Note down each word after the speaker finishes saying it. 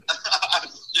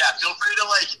feel free to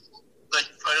put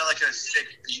like a sick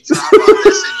beat drop on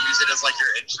this and use it as like your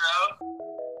intro.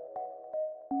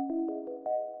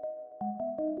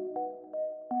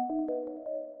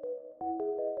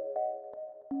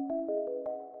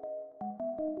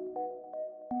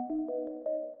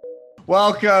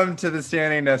 Welcome to the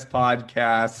Standing Desk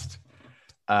Podcast.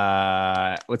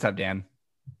 What's up, Dan?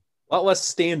 A lot less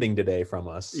standing today from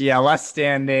us. Yeah, less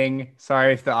standing.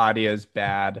 Sorry if the audio's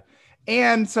bad.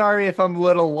 And sorry if I'm a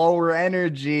little lower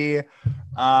energy.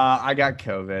 I got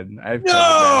COVID. I have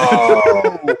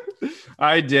COVID.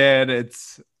 I did.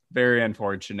 It's very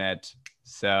unfortunate.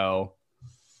 So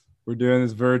we're doing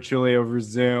this virtually over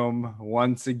Zoom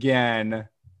once again.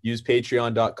 Use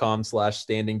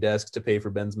patreon.com/standingdesk to pay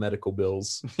for Ben's medical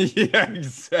bills. Yeah,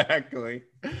 exactly.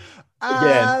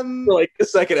 Again, for like the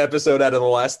second episode out of the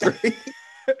last 3.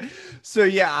 So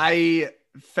yeah, I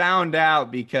found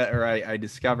out I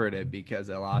discovered it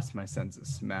because I lost my sense of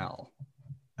smell.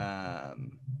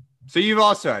 So you've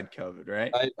also had COVID,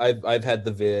 right? I've had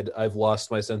the vid. I've lost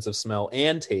my sense of smell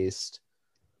and taste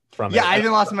from it. Yeah, I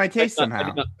even lost my taste somehow. I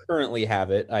do not currently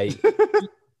have it.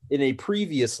 In a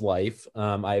previous life,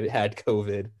 I had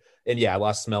COVID, and yeah, I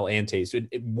lost smell and taste.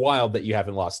 Wild that you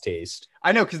haven't lost taste.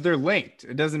 I know, because they're linked.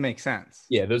 It doesn't make sense.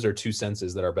 Yeah, those are two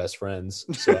senses that are best friends.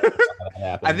 So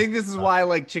I think this is why I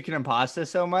like chicken and pasta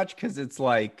so much, because it's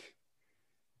like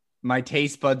my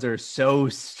taste buds are so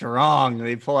strong.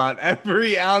 They pull out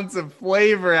every ounce of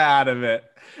flavor out of it.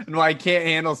 And why I can't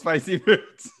handle spicy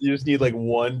foods. You just need like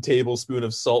 1 tablespoon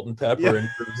of salt and pepper, and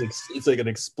it's like an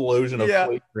explosion of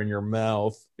flavor in your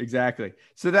mouth. Exactly.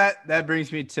 So that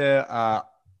brings me to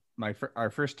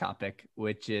our first topic,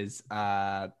 which is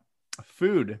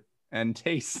food and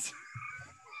taste.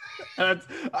 That's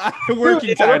a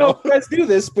working title. I don't know if you guys do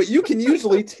this, but you can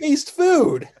usually taste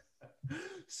food.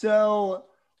 So,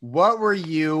 what were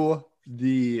you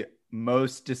the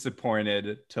most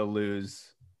disappointed to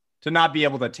not be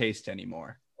able to taste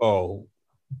anymore? Oh,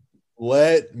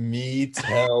 let me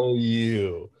tell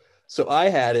you. So I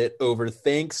had it over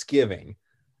Thanksgiving.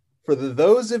 For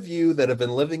those of you that have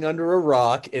been living under a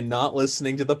rock and not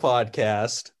listening to the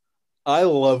podcast, I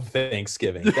love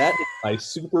Thanksgiving. That is my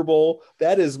Super Bowl.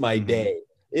 That is my day.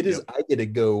 It is. I get to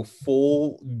go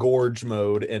full gorge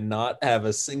mode and not have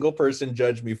a single person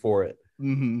judge me for it.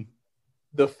 Mm-hmm.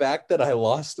 The fact that I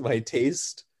lost my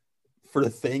taste for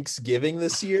Thanksgiving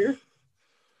this year,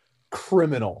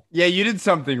 criminal. Yeah, you did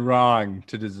something wrong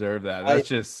to deserve that. That's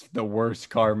just the worst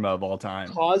karma of all time.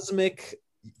 Cosmic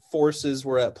forces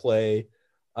were at play.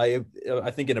 I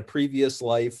think in a previous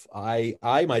life, I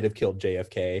might have killed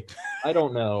JFK. I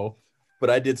don't know, but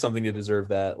I did something to deserve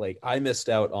that. Like, I missed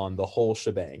out on the whole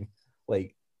shebang.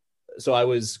 Like, so I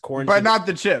was quarantined, but not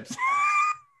the chips.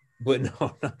 But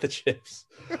no, not the chips.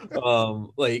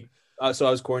 So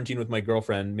I was quarantined with my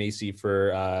girlfriend Macy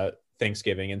for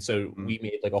Thanksgiving, and so we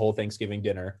made like a whole Thanksgiving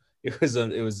dinner. It was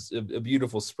a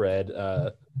beautiful spread.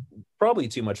 Probably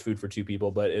too much food for 2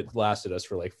 people, but it lasted us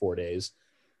for like 4 days,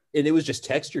 and it was just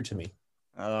texture to me.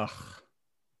 Ugh.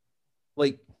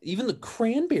 Like even the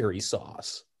cranberry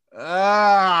sauce.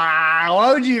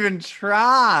 Why would you even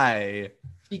try?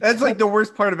 That's like the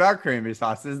worst part about cranberry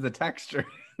sauce is the texture.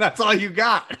 That's all you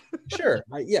got. Sure.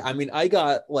 I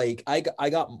got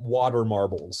water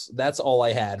marbles. That's all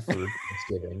I had for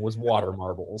Thanksgiving was water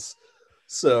marbles.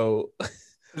 So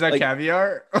is that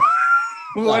caviar?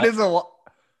 What is a?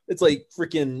 It's like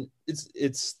freaking.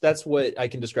 That's what I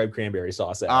can describe cranberry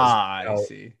sauce as. I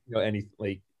see.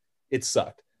 It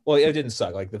sucked. Well, it didn't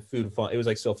suck. Like the food fun. It was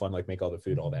like still fun. Like make all the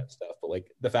food, all that stuff. But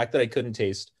like the fact that I couldn't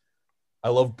taste. I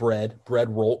love bread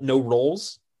roll. No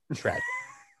rolls. Tragic.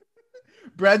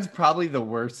 Bread's probably the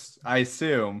worst, I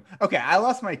assume. Okay, I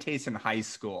lost my taste in high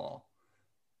school.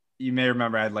 You may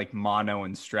remember I had like mono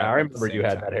and strep. I remember you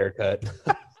had that haircut.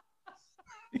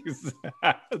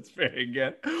 That's very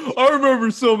good. I remember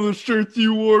some of the shirts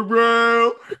you wore,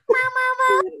 bro.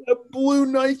 A blue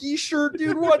Nike shirt,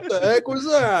 dude. What the heck was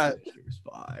that? It was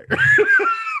fire.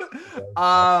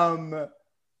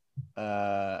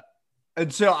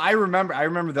 And so I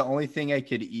remember the only thing I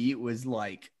could eat was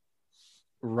like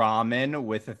ramen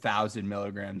with 1,000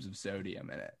 milligrams of sodium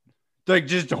in it. It's like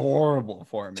just horrible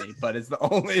for me, but it's the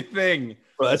only thing.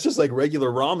 Bro, that's just like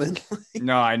regular ramen.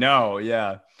 No, I know.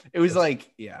 Yeah. It was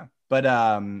like, yeah. But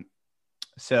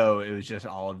so it was just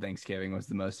all of Thanksgiving was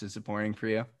the most disappointing for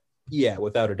you? Yeah,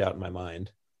 without a doubt in my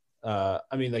mind.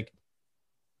 Like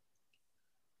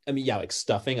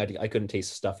stuffing. I couldn't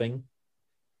taste stuffing.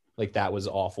 Like that was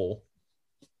awful.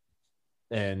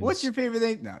 And what's your favorite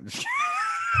thing? No, I'm just kidding.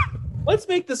 Let's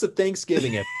make this a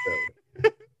Thanksgiving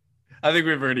episode. I think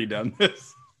we've already done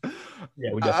this.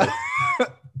 Yeah, we definitely.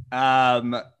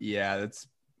 Yeah, that's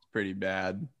pretty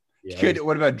bad. Yeah,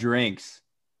 What about drinks?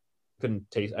 I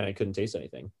couldn't taste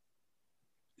anything.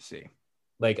 See.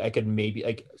 Like I could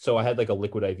maybe so I had like a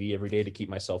liquid IV every day to keep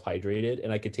myself hydrated,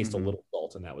 and I could taste a Mhm. little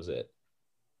salt, and that was it.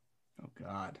 Oh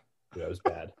God. Yeah, it was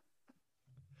bad.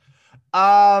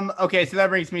 Okay, so that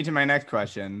brings me to my next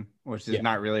question, which is Yeah.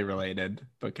 not really related,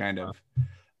 but kind of.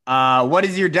 What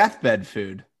is your deathbed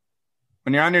food?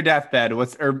 When you're on your deathbed,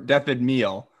 or deathbed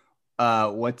meal?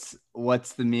 What's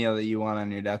the meal that you want on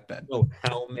your deathbed? Oh,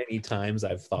 how many times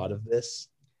I've thought of this.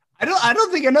 I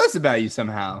don't think I know this about you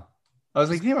somehow. I was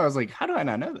like, how do I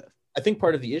not know this? I think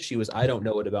part of the issue is I don't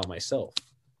know it about myself.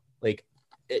 Like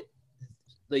it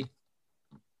like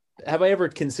have I ever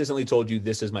consistently told you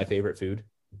this is my favorite food?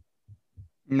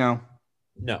 No.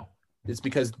 No. It's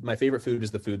because my favorite food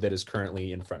is the food that is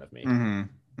currently in front of me. Mm-hmm.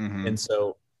 Mm-hmm. And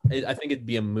so I think it'd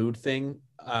be a mood thing.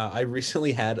 I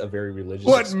recently had a very religious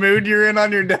What mood you're in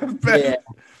on your deathbed? Yeah.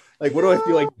 Like, what do I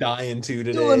feel like dying to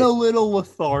today? Feeling a little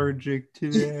lethargic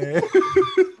today.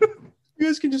 You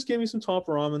guys can just give me some top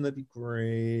ramen. That'd be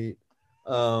great.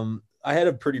 I had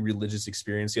a pretty religious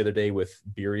experience the other day with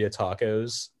birria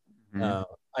tacos. Mhm.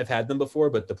 I've had them before,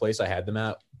 but the place I had them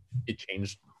at, it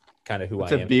changed kind of who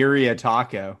It's I a am. birria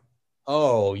taco.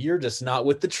 Oh, you're just not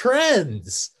with the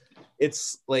trends.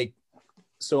 It's like,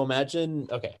 so imagine,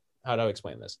 okay, how do I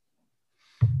explain this?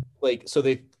 Like, so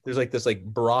there's like this like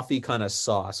broth-y kind of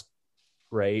sauce,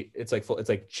 right? It's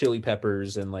like chili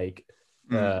peppers and like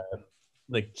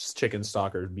just chicken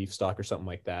stock or beef stock or something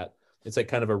like that. It's like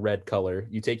kind of a red color.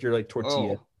 You take your like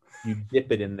tortilla, you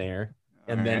dip it in there,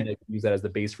 and then you use that as the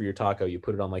base for your taco. You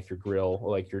put it on like your grill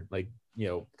or like your like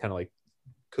kind of like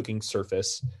cooking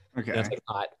surface. Okay. And it's like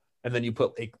hot, and then you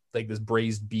put like this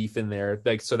braised beef in there.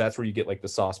 Like so that's where you get like the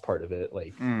sauce part of it,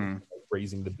 like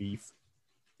braising the beef,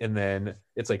 and then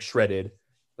it's like shredded,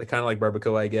 like kind of like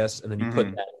barbacoa, I guess. And then you put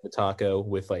that in the taco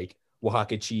with like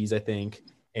Oaxaca cheese, I think,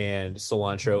 and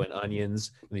cilantro and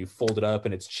onions, and you fold it up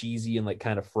and it's cheesy and like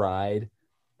kind of fried,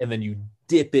 and then you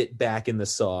dip it back in the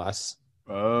sauce.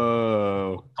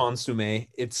 Oh, Consomme.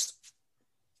 It's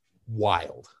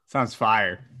wild. Sounds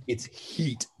fire. It's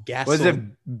heat. Gas. Was it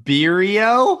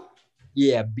birrio?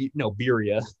 Yeah,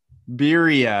 birria.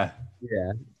 Birria.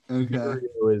 Yeah. Okay.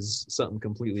 Birria is something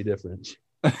completely different.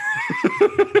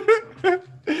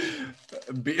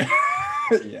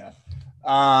 Yeah.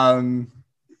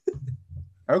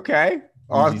 Okay.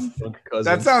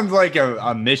 That sounds like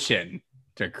a mission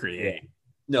to create. Yeah.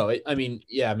 No,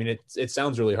 it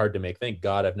sounds really hard to make. Thank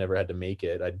God I've never had to make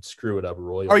it. I'd screw it up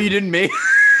royally. Oh, you didn't make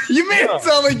you made it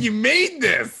sound like you made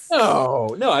this.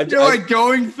 No, you're like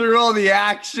going through all the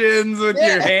actions with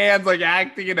your hands, like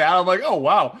acting it out. I'm like, oh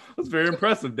wow, that's very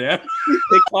impressive, Dan.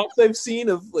 TikToks I've seen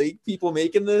of like people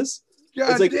making this.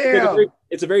 God it's like damn.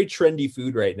 It's a very trendy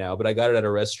food right now, but I got it at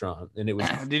a restaurant and it was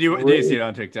Did you see it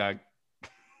on TikTok?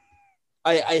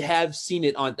 I have seen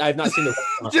it on. I have not seen it.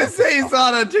 Just say you saw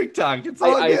it on TikTok. It's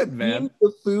all good, man. Seen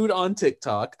the food on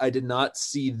TikTok. I did not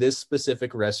see this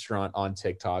specific restaurant on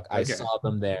TikTok. I saw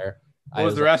them there. What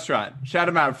was the restaurant? Shout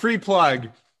them out. Free plug.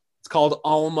 It's called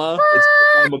Alma. It's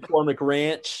on McCormick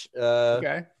Ranch.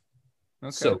 Okay.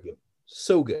 So good.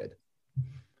 So good.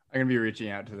 I'm gonna be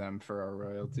reaching out to them for our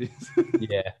royalties.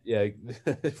 yeah.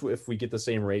 If we get the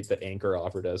same rate that Anchor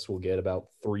offered us, we'll get about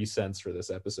 3 cents for this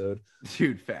episode.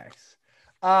 Dude, facts.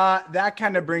 That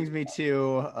kind of brings me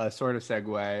to a sort of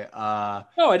segue.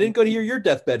 No, I didn't go to hear your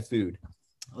deathbed food.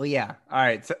 Well, yeah. All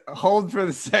right. So hold for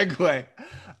the segue.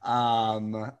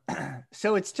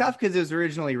 So it's tough because it was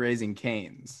originally Raising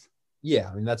Cane's.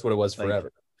 Yeah, I mean that's what it was forever.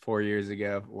 Like 4 years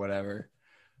ago, whatever.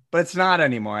 But it's not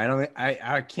anymore.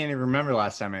 I can't even remember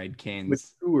last time I had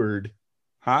Cane's. Matured.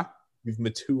 Huh? You've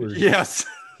matured. Yes.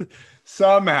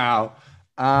 Somehow.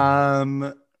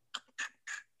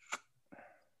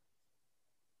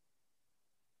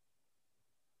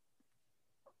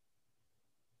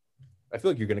 I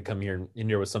feel like you're gonna come here in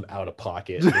here with some out of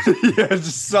pocket. Yeah,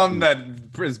 just some that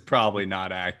is probably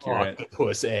not accurate.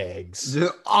 Octopus eggs.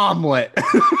 Just omelet.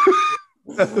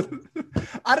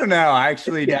 I don't know.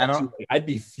 Actually, I don't. I'd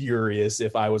be furious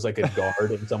if I was like a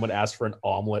guard and someone asked for an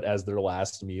omelet as their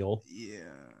last meal. Yeah,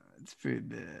 it's pretty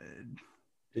bad.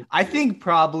 I think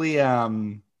probably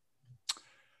like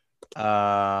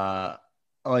a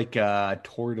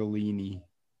tortellini.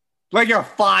 Like a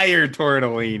fire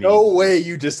tortellini. No way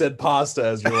you just said pasta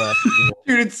as your last meal.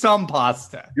 Dude, it's some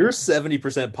pasta. You're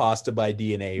 70% pasta by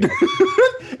DNA.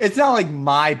 It's not like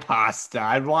my pasta.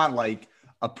 I'd want like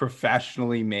a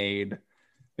professionally made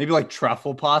Maybe like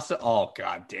truffle pasta. Oh,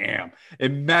 god damn.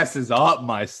 It messes up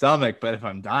my stomach, but if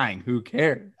I'm dying, who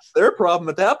cares? Their problem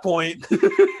at that point.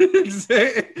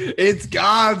 It's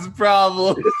God's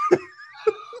problem.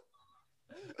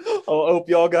 I hope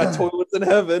y'all got toilets in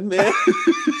heaven, man.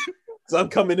 Because I'm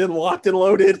coming in locked and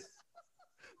loaded. It's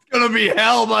gonna be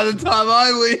hell by the time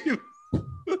I leave.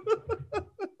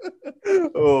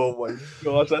 Oh my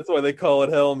gosh, that's why they call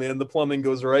it hell, man. The plumbing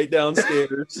goes right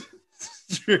downstairs.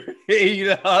 Straight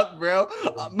up, bro.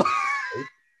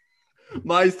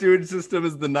 My sewage system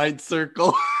is the ninth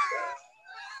circle.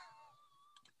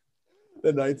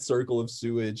 The ninth circle of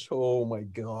sewage. Oh my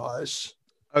gosh.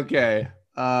 Okay.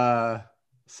 So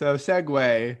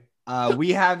segue.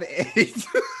 We have a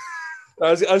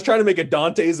I was trying to make a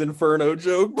Dante's Inferno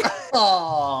joke.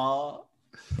 Aww.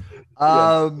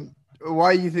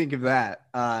 Why do you think of that?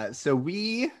 So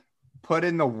we put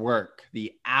in the work,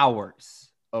 the hours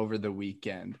over the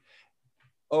weekend.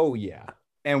 Oh yeah.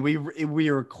 And we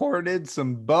recorded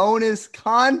some bonus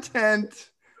content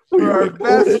for our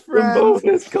best friends.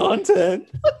 Bonus content.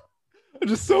 I'm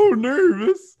just so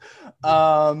nervous. So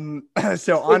on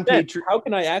Patreon, how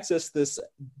can I access this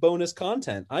bonus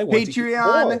content? I want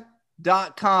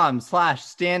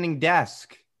Patreon.com/standing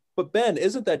desk. But Ben,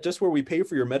 isn't that just where we pay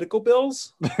for your medical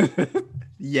bills?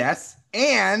 Yes.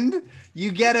 And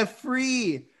you get a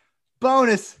free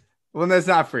bonus. Well, that's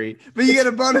not free, but you get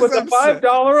a bonus with a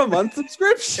 $5 a month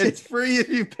subscription. It's free if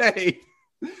you pay.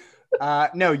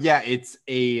 No, yeah, it's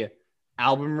a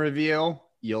album review.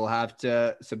 You'll have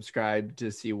to subscribe to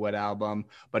see what album,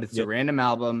 but it's a random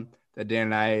album that Dan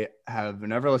and I have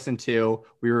never listened to.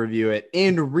 We review it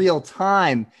in real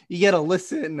time. You get to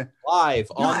listen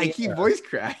live on I keep voice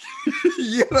crack.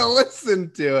 You get to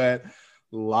listen to it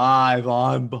live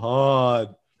on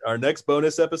pod. Our next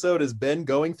bonus episode is Ben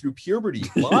going through puberty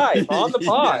live on the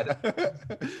pod. Yeah.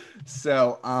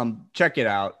 So check it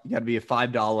out. You got to be a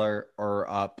 $5 or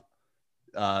up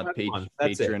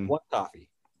patron. It. One coffee.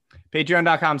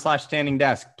 Patreon.com/standing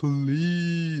desk.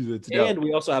 Please. It's dope. And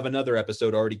we also have another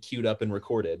episode already queued up and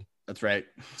recorded. That's right.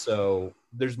 So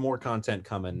there's more content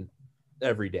coming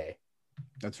every day.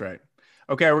 That's right.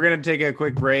 Okay, we're going to take a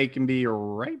quick break and be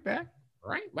right back.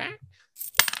 Right back.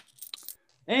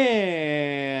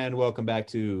 And welcome back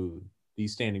to the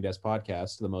Standing Desk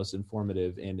Podcast, the most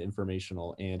informative and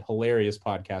informational and hilarious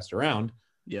podcast around.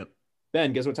 Yep.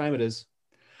 Ben, guess what time it is?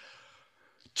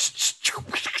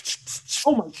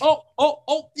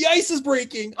 Oh, the ice is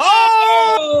breaking.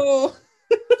 Oh!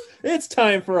 It's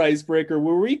time for Icebreaker,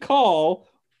 where we call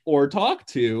or talk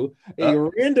to a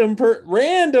random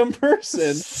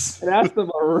person and ask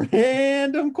them a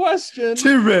random question.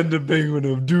 To random penguin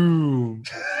of doom.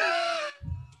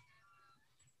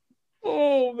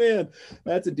 Oh man,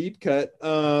 that's a deep cut.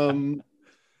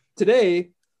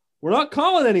 Today we're not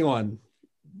calling anyone.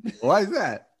 Why is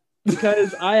that?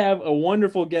 Because I have a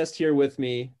wonderful guest here with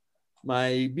me,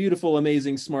 my beautiful,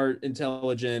 amazing, smart,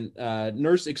 intelligent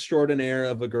nurse extraordinaire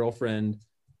of a girlfriend,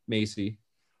 Macy.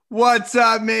 What's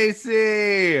up,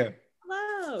 Macy?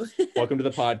 Hello. Welcome to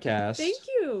the podcast. Thank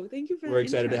you for We're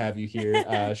excited to have you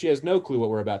here. She has no clue what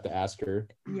we're about to ask her.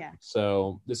 Yeah.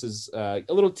 So this is a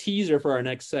little teaser for our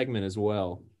next segment as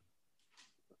well.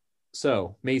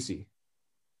 So, Macy,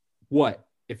 what,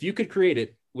 if you could create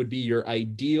it, would be your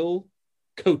ideal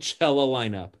Coachella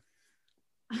lineup?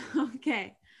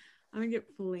 Okay. I'm going to get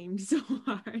flamed so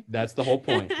hard. That's the whole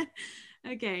point.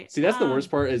 Okay. See, that's the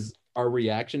worst part is our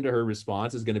reaction to her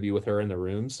response is going to be with her in the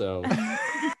room. So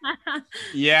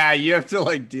yeah, you have to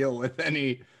like deal with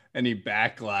any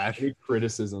backlash, any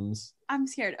criticisms. I'm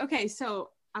scared. Okay, so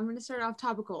I'm going to start off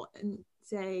topical and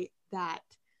say that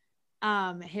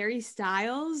Harry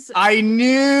Styles. I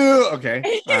knew.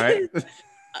 Okay. All right.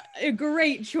 A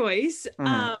great choice.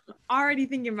 Mm-hmm. Already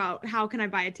thinking about how can I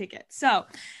buy a ticket. So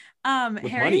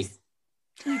Harry.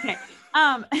 Okay.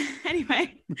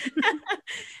 Anyway,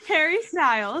 Harry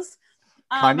Styles.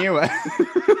 Kanye West.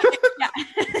 Yeah.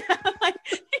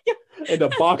 And a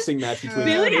boxing match between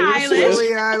Billie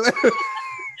Eilish.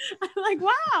 I'm like,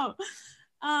 wow.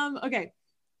 Okay.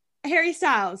 Harry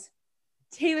Styles,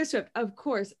 Taylor Swift, of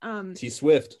course. T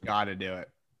Swift. Gotta do it.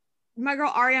 My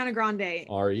girl Ariana Grande.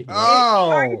 Ari.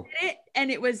 Oh. Did it, and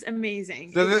it was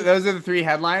amazing. So those are the three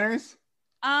headliners?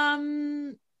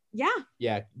 Yeah.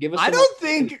 Yeah. Give us. I don't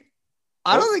think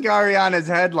Ariana's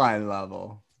headline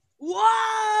level.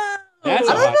 Whoa. That's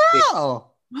I don't know.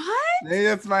 What? Maybe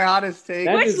that's my hottest take.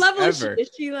 That Which is level ever.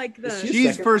 is she like the?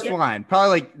 She's second? first line, probably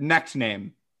like next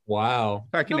name. Wow.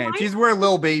 Second The name. line- She's where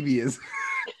Lil Baby is.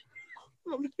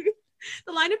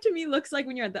 The lineup to me looks like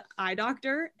when you're at the eye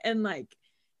doctor and like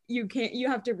you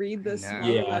have to read the small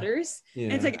Yeah. letters. Yeah.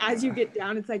 And it's like as you get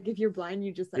down, it's like if you're blind,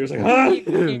 you just like, You're just like,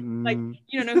 huh?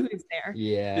 you don't know who's there.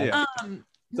 Yeah. Yeah.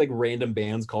 It's like random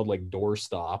bands called like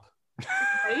Doorstop.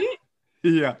 Right?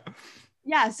 Yeah.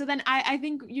 Yeah, so then I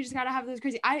think you just gotta have those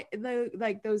crazy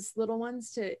those little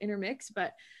ones to intermix,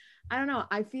 but I don't know.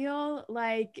 I feel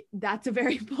like that's a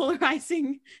very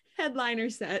polarizing headliner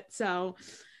set. So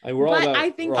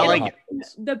I think I like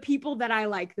the people that I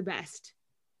like the best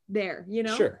there,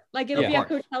 Sure. like it'll Yeah.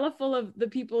 be a Coachella full of the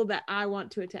people that I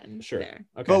want to attend Sure. there.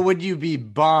 Okay. But would you be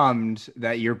bummed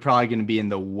that you're probably going to be in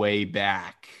the way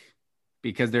back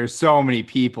because there's so many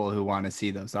people who want to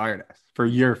see those artists for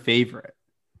your favorite?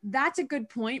 That's a good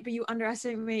point, but you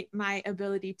underestimate my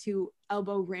ability to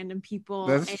elbow random people.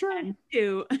 That's true.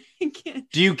 Do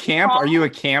you camp? Are you a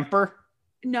camper?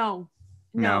 No.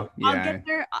 No, I'll yeah. get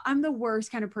there. I'm the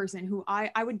worst kind of person who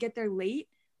I would get there late,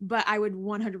 but I would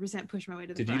 100% push my way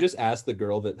to the Did front. you just ask the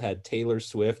girl that had Taylor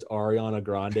Swift, Ariana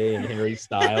Grande, and Harry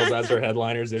Styles as her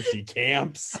headliners if she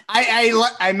camps?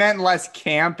 I meant less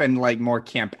camp and like more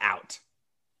camp out.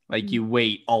 Like you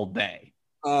wait all day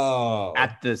Oh.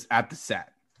 at the set.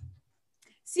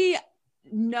 See,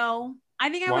 no. I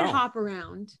think I would Wow. hop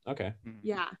around. Okay.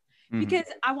 Yeah. Mhm. Because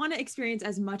I want to experience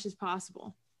as much as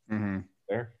possible. Mhm.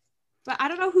 Fair. But I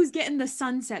don't know who's getting the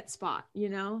sunset spot,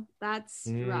 That's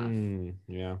rough.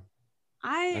 Yeah.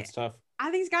 I That's tough.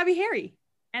 think it's gotta be Harry.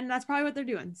 And that's probably what they're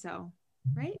doing. So,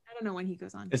 right? I don't know when he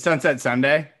goes on. It's Sunset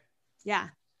Sunday. Yeah.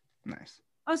 Nice.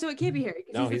 Oh, so it can't be Harry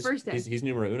because he's the first day. He's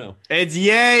numero uno. It's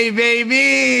Yay,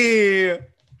 baby.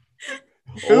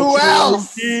 Who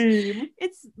else?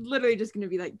 It's literally just going to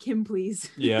be like Kim, please.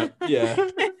 Yeah. Yeah.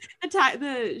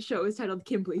 The show is titled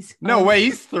Kim, please. No way,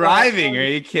 he's thriving. Are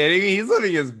you kidding me? He's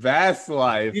living his best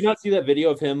life. Did you not see that video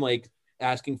of him like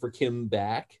asking for Kim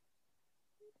back?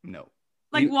 No.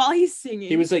 Like while he's singing.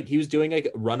 He was doing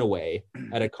like Runaway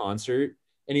at a concert,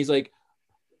 and he's like,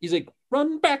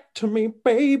 run back to me,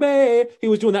 baby. He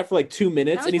was doing that for like 2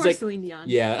 minutes, That was and he's more like, Celine Dion.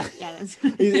 yeah. Yeah, that's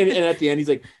and at the end, he's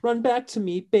like, run back to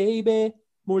me, baby.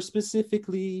 More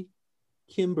specifically,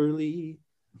 Kimberly.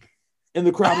 And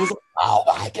the crowd was like, oh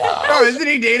my God. Oh, isn't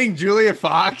he dating Julia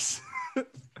Fox?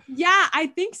 Yeah, I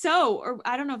think so. Or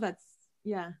I don't know if that's,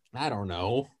 yeah. I don't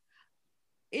know.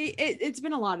 It's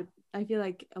been I feel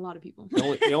like a lot of people.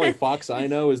 The only Fox I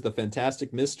know is the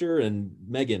Fantastic Mr. and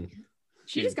Megan.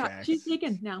 She's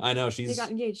taken now. I know They got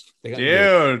engaged. they got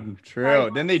engaged. Dude, true.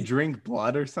 Didn't they drink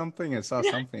blood or something? I saw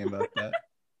something about that.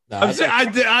 Nah,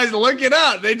 I look it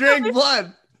up. They drank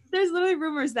blood. There's literally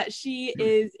rumors that she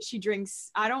drinks.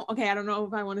 I don't know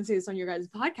if I want to say this on your guys'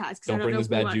 podcast because I don't bring know this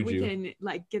if bad we juju. can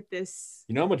like get this.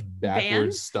 You know how much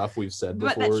backwards stuff we've said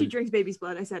But before? that she drinks baby's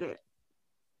blood. I said it,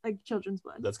 like children's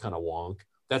blood. That's kind of wonk.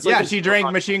 That's Yeah, like she drank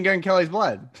Machine Gun Kelly's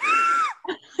blood.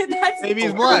 That's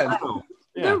Baby's blood.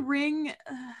 Yeah. The ring.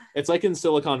 It's like in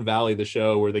Silicon Valley, the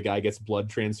show where the guy gets blood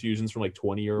transfusions from like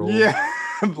 20-year-olds. Yeah,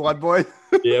 Blood Boy.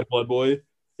 Yeah, Blood Boy.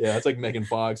 Yeah, it's like Megan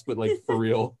Fox, but like for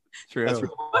real. True. That's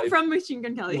real But life. from Machine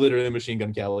Gun Kelly. Literally Machine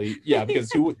Gun Kelly. Yeah, because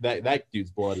that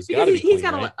dude's blood has got Because to be he's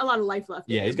clean, got right? a lot of life left.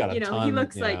 in Yeah, he's him. got a He ton,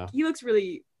 looks yeah. like he looks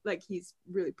really like he's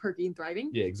really perky and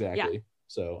thriving. Yeah, exactly.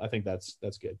 So I think that's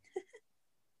good.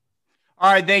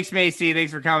 All right, thanks, Macy.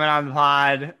 Thanks for coming on the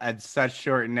pod at such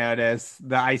short notice.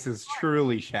 The ice is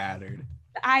truly shattered.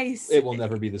 The ice. It will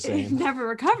never be the It same. never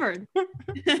recovered.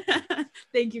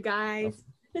 Thank you guys.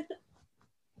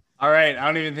 All right, I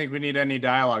don't even think we need any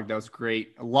dialogue. That was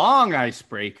great. Long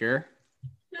icebreaker.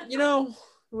 You know,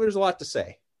 there's a lot to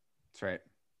say. That's right.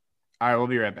 All right, we'll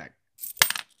be right back.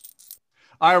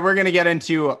 All right, we're gonna get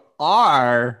into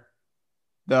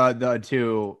the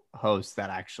two hosts that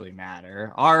actually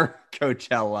matter. Our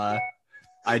Coachella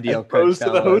ideal Opposed to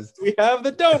the Coachella. hosts we have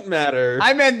that don't matter.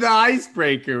 I meant the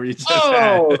icebreaker we just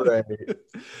Oh, had.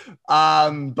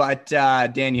 right. But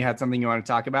Dan, you had something you want to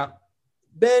talk about?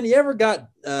 Ben, you ever got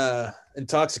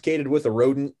intoxicated with a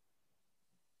rodent?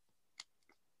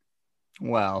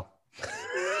 Well,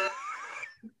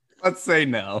 let's say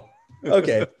no.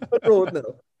 Okay. Let's roll with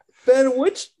no. Ben,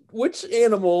 which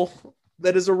animal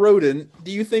that is a rodent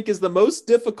do you think is the most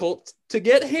difficult to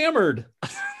get hammered?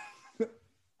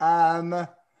 I'm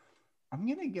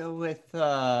gonna go with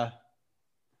I'm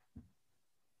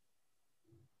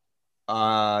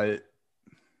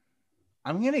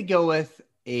gonna go with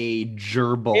a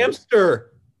gerbil.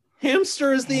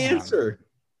 Hamster is the Damn. answer.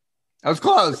 That was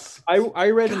close. I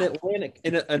read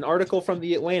an article from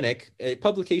the Atlantic, a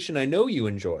publication I know you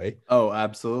enjoy, Oh,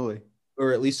 absolutely.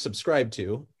 or at least subscribe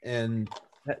to, or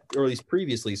at least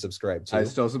previously subscribed to. I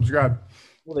still subscribe.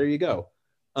 Well, there you go.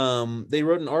 They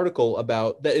wrote an article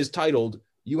that is titled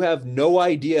You have no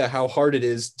idea how hard it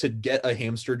is to get a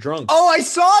hamster drunk. Oh, I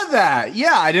saw that.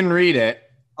 Yeah, I didn't read it.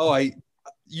 Oh, It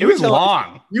was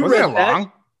long. You Wasn't read it that?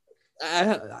 long?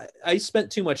 I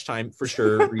spent too much time for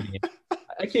sure reading it.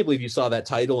 I can't believe you saw that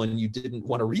title and you didn't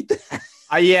want to read that.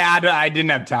 I didn't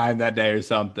have time that day or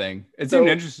something. It seemed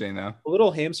interesting though. A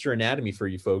little hamster anatomy for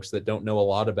you folks that don't know a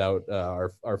lot about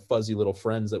our fuzzy little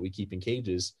friends that we keep in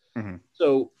cages. Mm-hmm.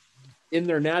 So in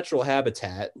their natural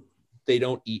habitat, they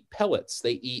don't eat pellets.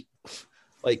 They eat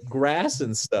like grass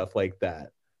and stuff like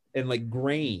that and like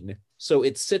grain. So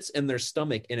it sits in their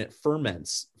stomach and it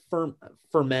ferments.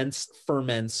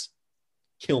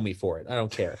 Kill me for it. I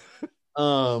don't care.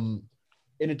 And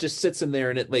it just sits in there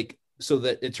and it like, so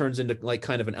that it turns into like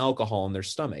kind of an alcohol in their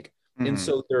stomach. Mm-hmm. And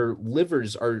so their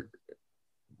livers are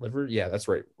liver. Yeah, that's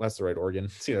right. That's the right organ.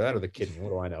 It's either that or the kidney. What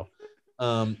do I know?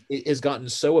 It has gotten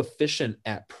so efficient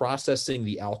at processing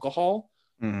the alcohol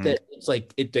that it's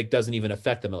like, it doesn't even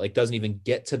affect them. It like doesn't even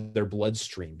get to their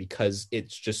bloodstream because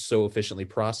it's just so efficiently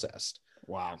processed.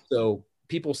 Wow. So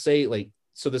people say like,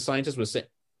 so the scientist was saying,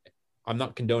 I'm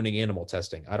not condoning animal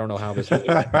testing. I don't know how this really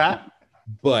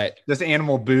but just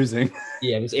animal boozing.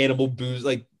 Yeah, this animal booze.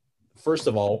 Like, first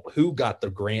of all, who got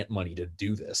the grant money to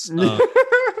do this?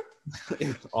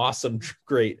 Awesome,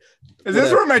 great. Is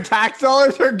this where my tax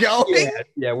dollars are going?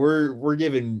 Yeah, we're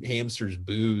giving hamsters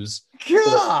booze.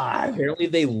 God, apparently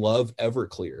they love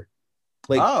Everclear.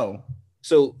 Like,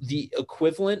 so the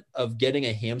equivalent of getting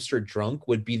a hamster drunk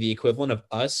would be the equivalent of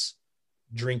us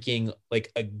drinking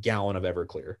like a gallon of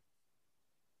Everclear.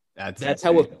 That's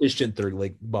how efficient their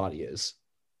like body is.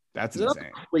 That's insane.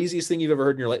 That the craziest thing you've ever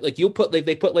heard in your life. Like you'll put like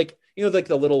they put like, you know, like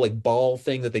the little like ball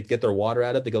thing that they get their water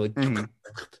out of. They go like,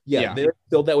 they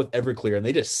filled that with Everclear and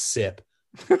they just sip.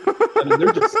 I mean,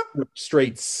 they're just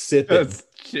straight sipping.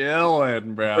 Just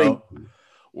chilling, bro.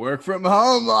 Work from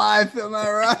home life, am I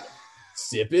right?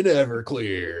 Sipping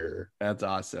Everclear. That's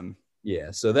awesome.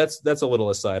 Yeah, so that's a little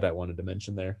aside I wanted to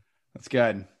mention there. That's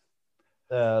good.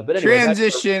 But anyway,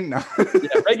 transition.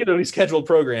 Regularly scheduled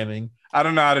programming. I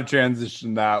don't know how to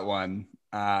transition that one.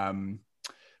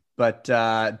 But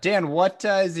Dan, what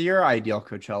is your ideal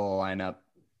Coachella lineup?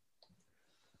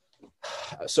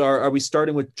 So are we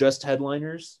starting with just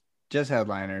headliners? Just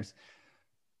headliners.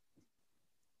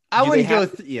 I wouldn't go.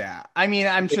 Yeah, I mean,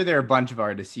 I'm sure there are a bunch of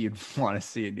artists you'd want to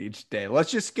see in each day.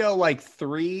 Let's just go like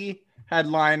 3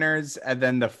 headliners and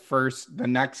then the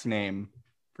next name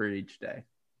for each day.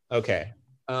 Okay.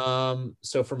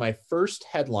 So for my first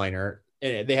headliner,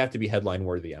 and they have to be headline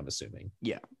worthy, I'm assuming.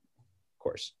 Yeah, of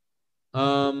course.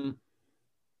 Man,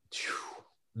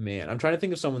 I'm trying to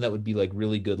think of someone that would be like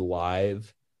really good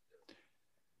live.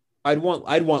 I'd want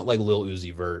like Lil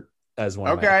Uzi Vert as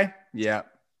one. Okay. Yeah.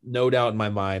 No doubt in my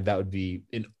mind that would be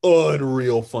an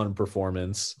unreal fun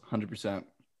performance. 100%.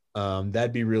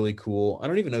 That'd be really cool. I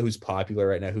don't even know who's popular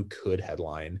right now who could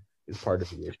headline. Is part of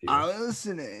the issue. I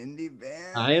listen to indie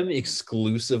bands. I am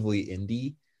exclusively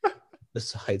indie,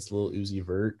 besides Lil Uzi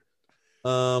Vert.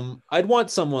 I'd want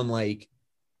someone like,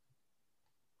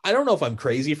 I don't know if I'm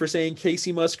crazy for saying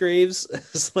Casey Musgraves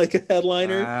as like a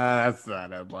headliner. That's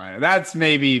not a headliner. That's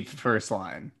maybe first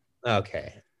line.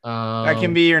 Okay. That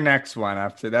can be your next one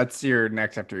after. That's your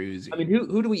next after Uzi. I mean,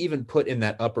 who do we even put in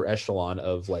that upper echelon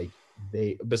of like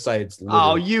they besides?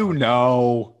 Oh, you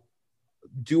know.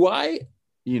 Do I?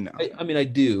 You know, I mean, I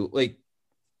do. Like,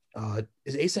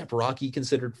 is ASAP Rocky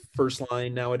considered first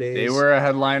line nowadays? They were a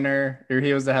headliner, or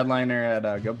he was a headliner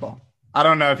at Good Ball. I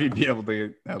don't know if he'd be able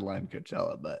to headline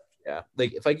Coachella, but yeah,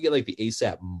 like if I could get like the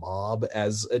ASAP Mob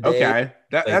as a day, okay,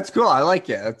 that's cool. I like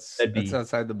it. That's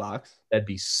outside the box. That'd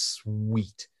be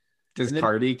sweet. Does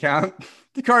Cardi count?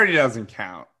 The Cardi doesn't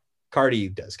count. Cardi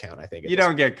does count. I think you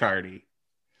don't get Cardi.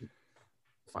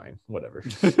 Fine, whatever.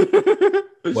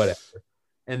 Whatever.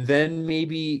 And then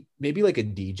maybe like a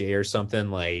DJ or something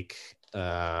like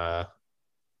Tiesto.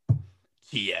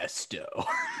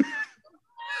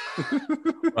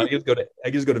 I just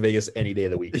go to Vegas any day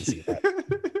of the week and see that.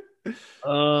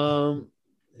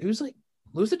 It was like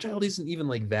Lose the Child isn't even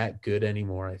like that good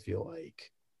anymore, I feel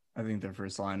like. I think they're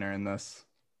first liner in this.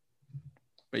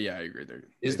 But yeah, I agree.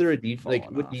 Is there a DJ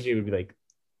like what DJ would be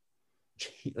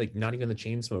like not even the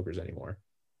Chainsmokers anymore?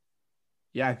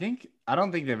 Yeah, I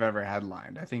don't think they've ever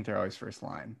headlined. I think they're always first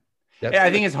line. I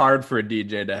think it's hard for a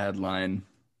DJ to headline.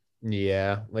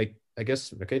 Yeah, like I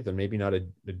guess okay, then maybe not a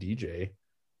DJ.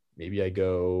 Maybe I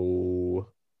go.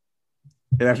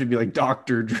 It'd have to be like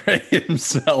Dr. Dre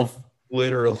himself,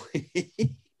 literally.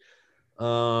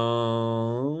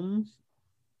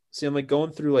 See, I'm like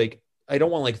going through like I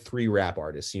don't want like 3 rap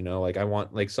artists, you know, like I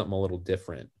want like something a little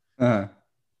different.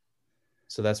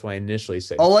 So that's why I initially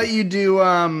said. I'll let you do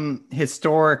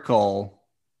historical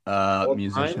All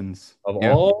musicians of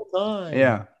all time.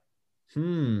 Yeah.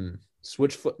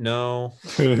 Switchfoot. No.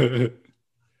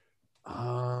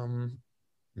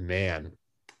 Man.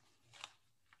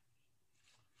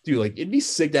 Dude, like it'd be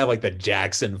sick to have like the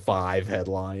Jackson 5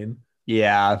 headline.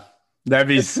 Yeah. That'd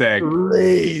be sick.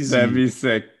 Crazy. That'd be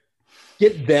sick.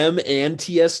 Get them and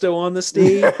Tiesto on the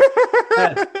stage.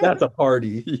 That's a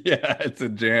party. Yeah, it's a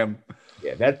jam.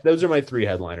 Yeah, those are my 3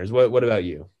 headliners. What about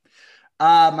you?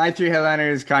 My 3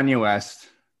 headliners, Kanye West.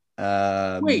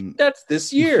 Wait, that's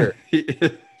this year.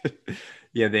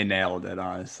 Yeah, they nailed it,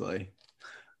 honestly.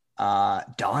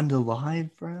 Dawned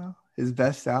Alive, bro. His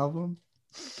best album.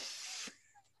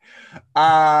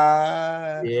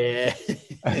 Yeah.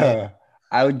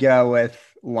 I would go with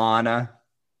Lana.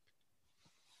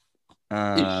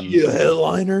 Is she a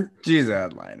headliner? She's a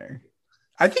headliner.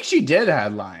 I think she did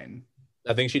headline.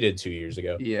 I think she did 2 years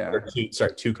ago. Yeah. Or 2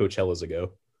 Coachellas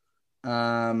ago.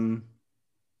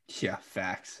 Yeah,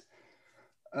 facts.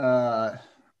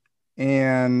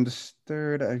 And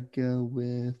third, I'd go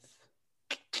with.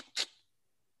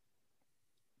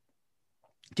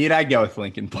 Dude, I'd go with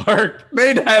Linkin Park.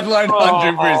 They'd headline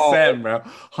 100%, bro.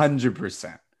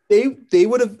 100%. They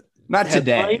would have not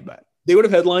today, but they would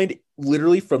have headlined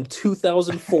literally from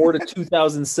 2004 to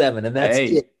 2007, and that's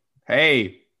it.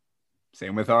 Hey,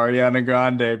 same with Ariana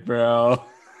Grande, bro.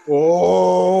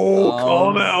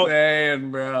 Call him out,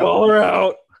 saying, bro. Call her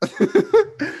out.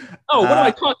 What am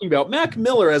I talking about? Mac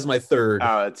Miller as my third.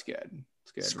 Oh, that's good.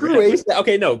 Good. Screw ASAP.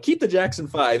 Okay, no, keep the Jackson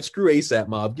 5. Screw ASAP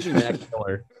Mob. Give me Mac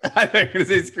Miller. I think I'm gonna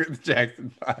say screw the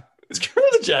Jackson 5. Screw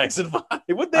the Jackson 5.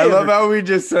 What I love how we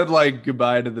just said like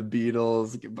goodbye to the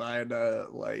Beatles, goodbye to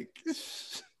like.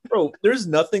 Bro, there's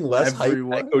nothing less hype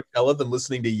at Coachella than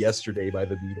listening to Yesterday by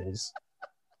the Beatles.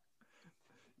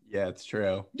 Yeah, it's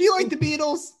true. Do you like the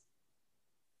Beatles?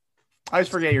 I always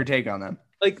forget your take on them.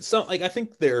 I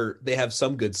think they have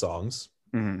some good songs,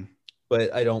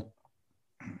 but I don't.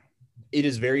 It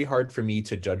is very hard for me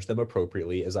to judge them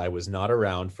appropriately as I was not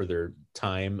around for their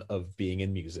time of being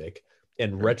in music.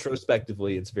 And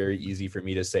retrospectively, it's very easy for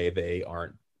me to say they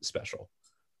aren't special.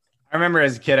 I remember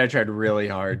as a kid, I tried really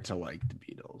hard to like the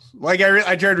Beatles. Like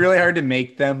I tried really hard to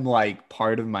make them like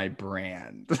part of my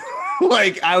brand.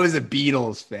 Like I was a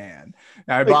Beatles fan.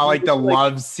 I bought like the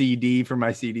Love CD for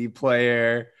my CD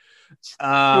player.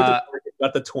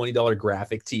 Got the $20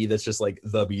 graphic tee that's just like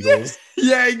the Beatles.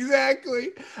 Yeah, exactly.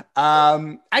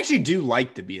 I actually do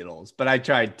like the Beatles, but I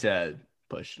tried to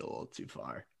push it a little too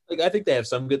far. Like I think they have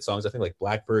some good songs. I think like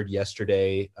Blackbird,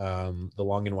 Yesterday, The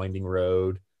Long and Winding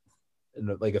Road,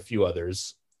 and like a few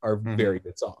others are very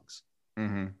good songs.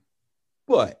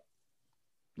 But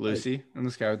Lucy in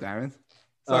the Sky with Diamonds,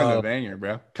 song's a banger,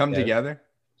 bro. Come together.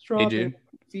 Hey, June.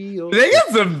 They got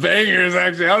some bangers,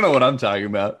 actually. I don't know what I'm talking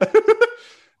about.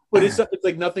 But it's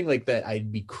like nothing like that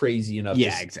I'd be crazy enough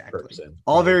to see exactly. Person.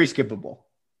 All very skippable.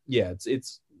 Yeah,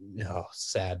 it's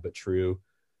sad but true.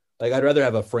 Like I'd rather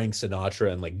have a Frank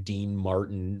Sinatra and like Dean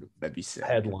Martin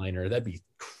headliner. That'd be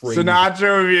crazy.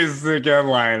 Sinatra would be a sick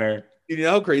headliner. You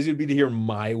know how crazy it would be to hear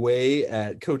My Way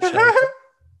at Coachella?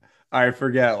 I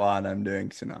forget, Lon. I'm doing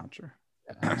Sinatra.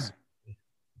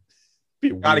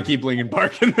 Gotta keep Linkin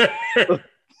Park in there.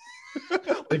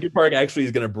 Linkin Park actually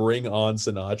is going to bring on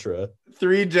Sinatra.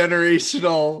 3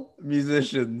 generational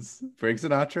musicians: Frank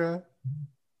Sinatra,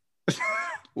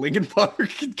 Linkin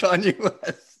Park, and Kanye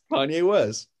West. Kanye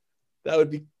West. That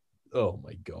would be. Oh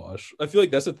my gosh! I feel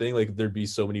like that's the thing. Like there'd be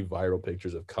so many viral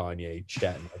pictures of Kanye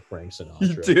chatting with Frank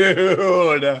Sinatra.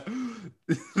 Dude,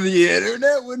 the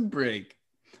internet would break.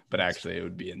 But actually, it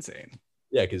would be insane.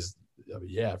 Yeah, because.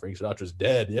 Frank Sinatra's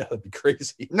dead. Yeah, that'd be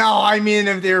crazy. No, I mean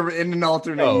if they're in an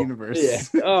alternate universe. Yeah.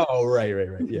 Oh, right.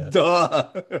 Yeah.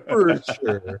 Duh. For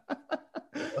sure.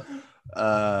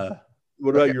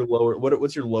 What about your lower?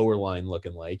 What's your lower line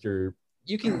looking like? You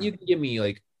can give me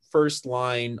like first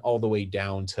line all the way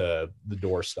down to the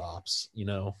door stops. You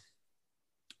know.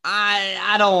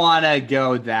 I don't want to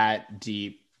go that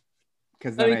deep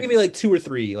because give me like 2 or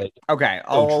 3. Like okay,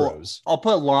 I'll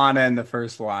put Lana in the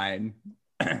first line.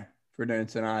 For doing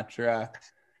Sinatra,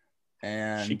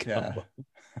 and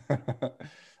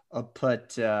I'll put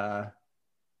the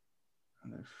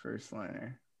first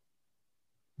liner.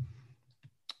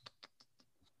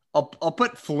 I'll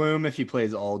put Flume if he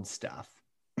plays old stuff.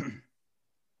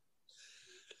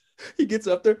 He gets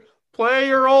up there, play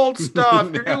your old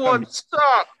stuff. You're doing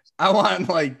stuff. I want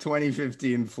like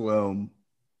 2015 Flume.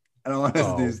 I don't want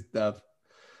to do stuff.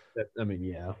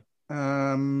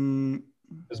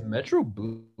 Does Metro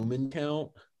Boomin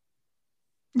count?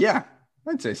 Yeah,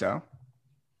 I'd say so.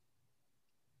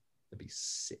 be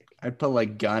sick. I'd put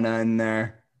like Gunna in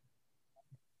there.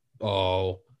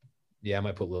 Oh, yeah, I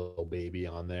might put Lil Baby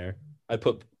on there. I'd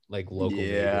put like local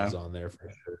natives on there for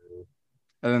sure.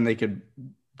 And then they could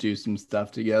do some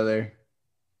stuff together.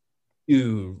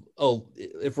 Ooh, oh,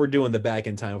 if we're doing the back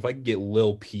in time, if I could get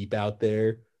Lil Peep out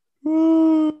there,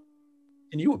 can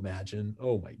you imagine?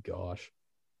 Oh my gosh.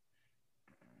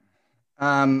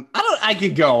 I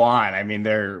could go on. I mean,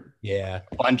 they're Yeah.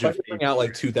 a bunch If I of could bring out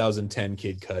like 2010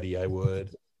 Kid Cudi, I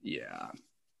would. Yeah.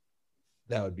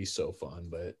 That would be so fun,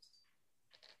 but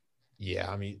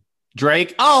yeah, I mean,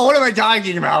 Drake. Oh, what am I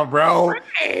talking about, bro?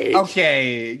 Drake.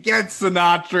 Okay, get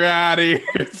Sinatra out of here.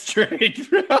 It's Drake,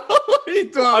 bro.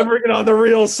 I'm bringing on the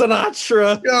real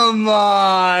Sinatra. Come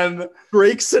on.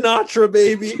 Drake Sinatra,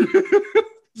 baby.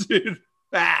 Dude,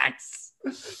 facts.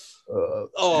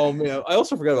 Oh man, I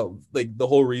also forgot about like the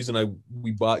whole reason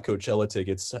we bought Coachella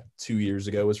tickets 2 years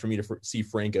ago was for me to see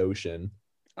Frank Ocean.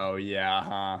 Oh yeah,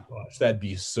 huh? Gosh, that'd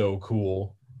be so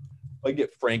cool. I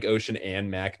get Frank Ocean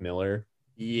and Mac Miller.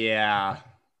 Yeah.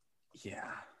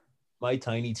 My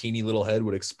tiny, teeny little head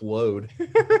would explode.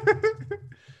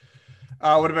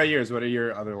 What about yours? What are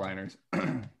your other liners?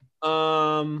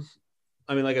 I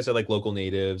mean, like I said, like local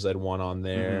natives, I'd want on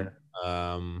there.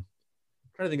 Trying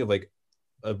to think of like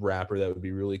a rapper that would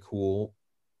be really cool.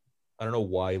 I don't know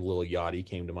why Lil Yachty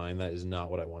came to mind. That is not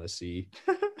what I want to see.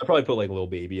 I'd probably put like Lil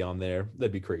Baby on there.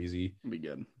 That'd be crazy. Be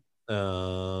good.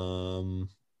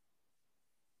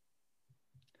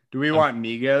 Do we want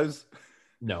Migos?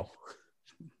 No,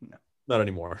 not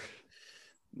anymore.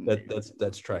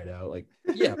 That's tried out. Like,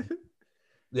 yeah.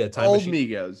 Time old machine.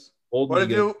 Migos. Old what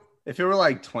Migos. if it were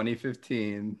like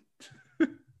 2015? Yeah,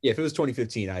 if it was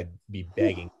 2015, I'd be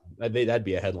begging. That'd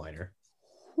be a headliner.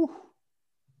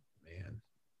 Man,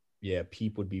 yeah,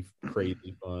 Peep would be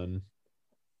crazy fun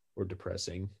or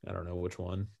depressing. I don't know which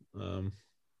one. And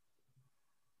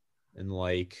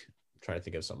like, I'm trying to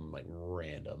think of something like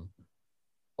random.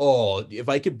 Oh, if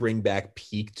I could bring back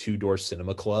Peak Two Door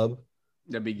Cinema Club,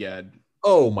 that'd be good.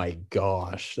 Oh my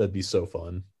gosh, that'd be so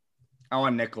fun. I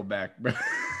want Nickelback, bro.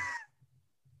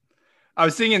 I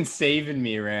was singing "Saving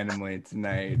Me" randomly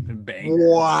tonight. Bang!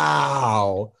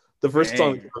 Wow. The first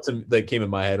song that came in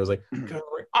my head was like,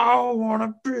 I want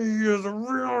to be as a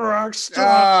real rock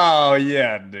star. Oh,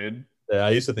 yeah, dude. Yeah,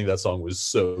 I used to think that song was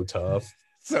so tough.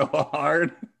 So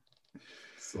hard.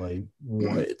 It's like,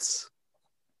 what?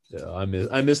 Yeah, I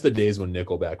miss the days when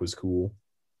Nickelback was cool.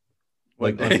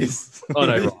 What days?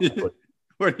 Unironically.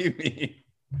 What do you mean?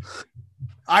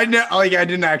 I know, like, I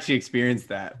didn't actually experience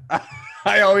that.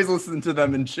 I always listened to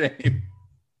them in shame.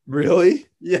 Really?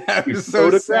 Yeah, it was so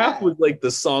Photograph sad. was like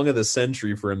the song of the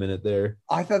century for a minute there.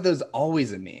 I thought there was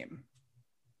always a meme.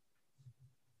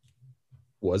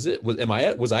 Was it? Was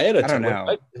I at a time? I don't know.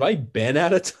 Have I been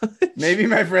at a time? Maybe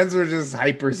my friends were just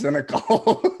hyper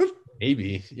cynical.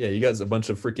 Maybe. Yeah, you guys a bunch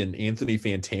of freaking Anthony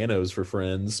Fantanos for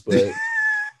friends, but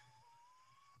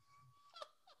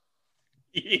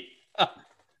Yeah.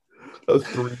 a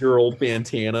 3-year-old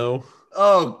Fantano.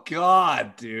 Oh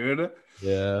God, dude.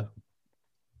 Yeah.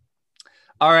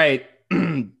 All right.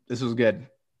 This was good.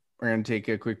 We're going to take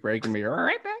a quick break and be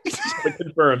right back. To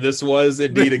confirm, this was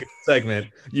indeed a good segment.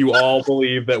 You all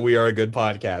believe that we are a good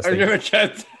podcast. I'm going to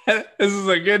get that. This is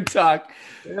a good talk.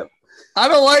 Yep. I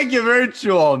don't like it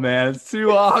virtual, man. It's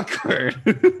too awkward.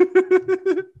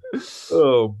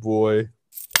 Oh, boy.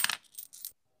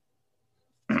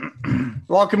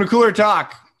 Welcome to Cooler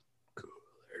Talk.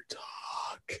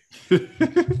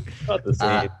 Not the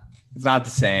same. It's not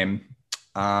the same.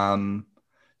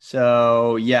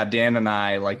 So yeah, Dan and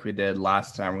I, like we did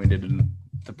last time, we did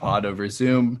the pod over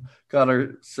Zoom, got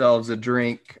ourselves a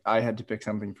drink. I had to pick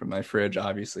something from my fridge,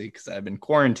 obviously, because I've been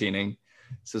quarantining.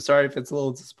 So sorry if it's a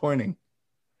little disappointing.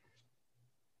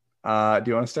 Do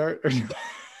you want to start?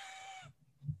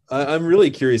 I'm really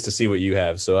curious to see what you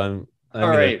have. So I'm all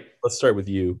right. Let's start with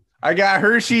you. I got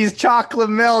Hershey's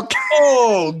chocolate milk.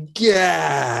 Oh,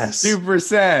 gas.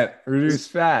 2%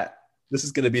 reduced fat. This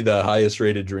is going to be the highest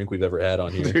rated drink we've ever had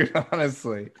on here. Dude,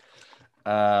 honestly.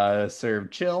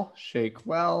 Serve chill, shake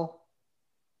well.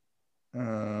 It's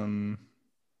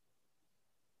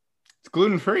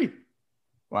gluten-free.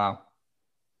 Wow.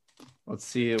 Let's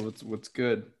see what's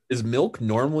good. Is milk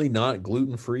normally not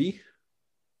gluten-free?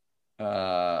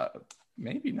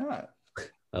 Maybe not.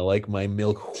 I like my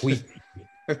milk wheat.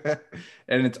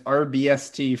 And it's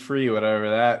RBST free, whatever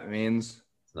that means.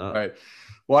 It's not. All right.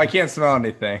 Well, I can't smell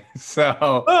anything, so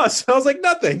Oh, it smells like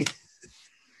nothing.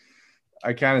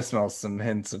 I kind of smell some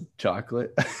hints of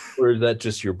chocolate. Or is that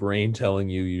just your brain telling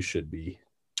you should be?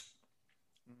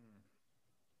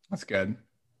 That's good.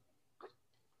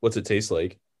 What's it taste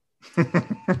like?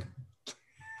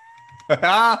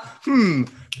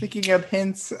 Picking up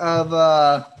hints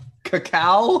of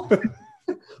cacao.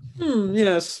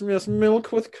 Yes,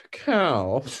 milk with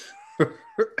cacao.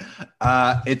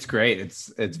 It's great.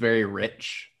 It's very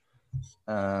rich.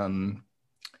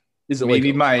 Is it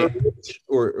maybe like my rich,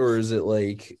 or is it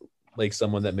like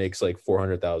someone that makes like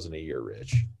 400,000 a year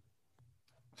rich?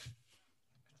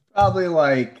 probably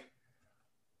like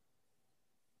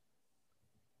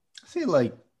say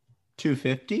like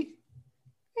 250.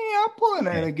 Yeah, I'm pulling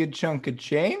in a good chunk of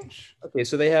change. Okay,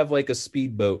 so they have like a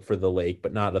speedboat for the lake,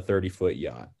 but not a 30-foot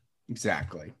yacht.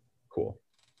 Exactly. Cool.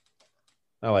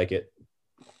 I like it.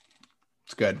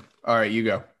 It's good. All right, you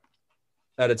go.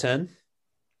 Out of 10?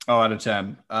 Oh, out of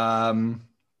 10.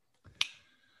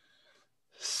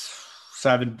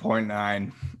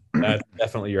 7.9. That's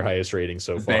definitely your highest rating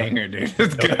so far. Banger, dude.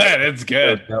 It's good. It's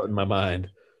good. Out in my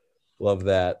mind. Love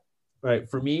that. All right,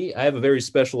 for me, I have a very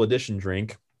special edition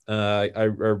drink. I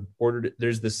ordered it.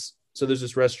 There's this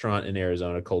restaurant in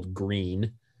Arizona called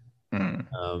Green.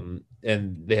 And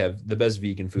they have the best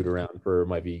vegan food around for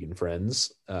my vegan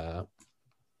friends. I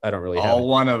don't really have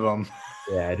one of them.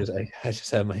 Yeah, I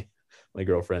just have my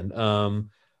girlfriend.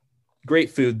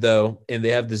 Great food though, and they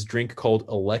have this drink called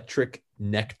Electric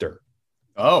Nectar.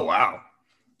 Oh wow!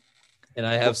 And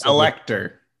I have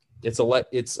Elector.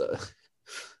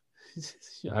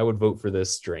 I would vote for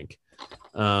this drink.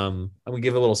 I'm gonna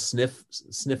give a little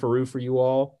snifferoo for you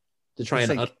all to try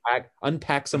and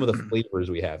unpack some of the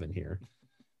flavors we have in here.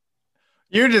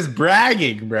 You're just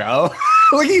bragging, bro.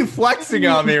 Look at you flexing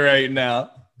on me right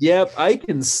now. Yep, I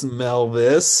can smell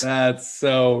this. That's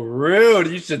so rude.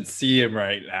 You should see him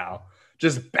right now.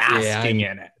 Just basking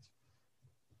in it.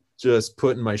 Just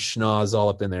putting my schnoz all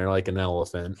up in there like an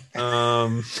elephant.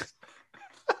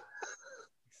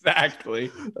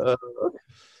 Exactly.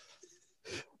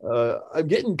 I'm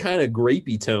getting kind of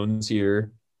grapey tones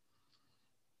here.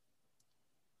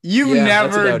 You've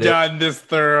never done this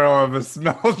thorough of a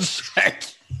smell check.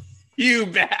 You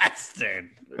bastard.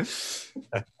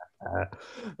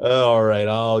 All right,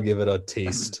 I'll give it a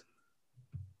taste.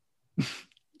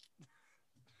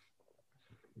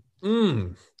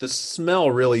 The smell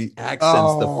really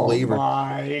accents the flavor.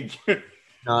 My.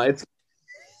 No,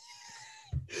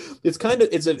 it's kind of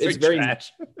it's very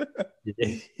trash.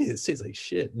 It tastes like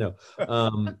shit. No,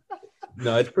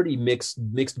 no, it's pretty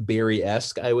mixed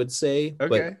berry-esque, I would say. Okay,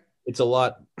 but it's a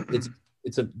lot.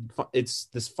 It's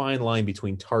this fine line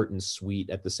between tart and sweet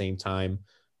at the same time.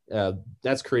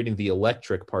 That's creating the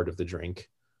electric part of the drink.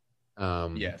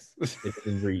 Yes, it's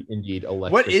indeed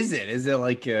electric. What is it? Is it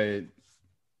like a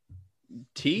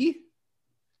tea?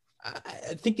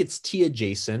 I think it's tea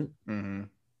adjacent. Mm-hmm.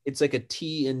 It's like a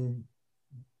tea and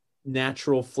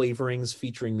natural flavorings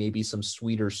featuring maybe some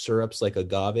sweeter syrups like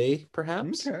agave,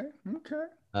 perhaps. Okay.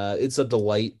 It's a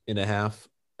delight and a half.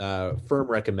 Firm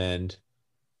recommend.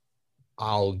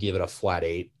 I'll give it a flat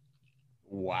 8.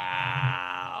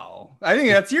 Wow. I think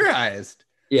that's your highest.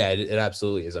 Yeah, it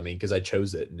absolutely is. I mean, because I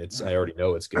chose it and I already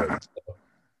know it's good. So.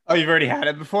 Oh, you've already had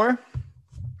it before?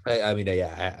 I mean,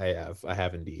 yeah, I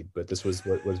have indeed, but this was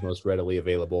what was most readily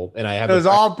available, and I have. It was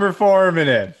all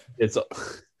performative.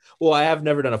 Well, I have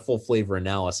never done a full flavor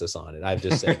analysis on it. I've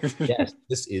just said, yes,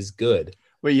 this is good.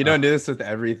 Wait, you don't do this with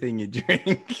everything you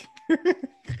drink? In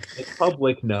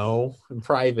public, no. In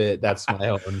private, that's my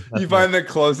own. You find the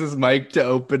closest mic to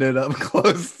open it up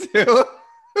close to.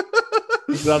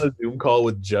 He's on a Zoom call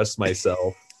with just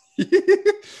myself.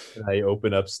 And I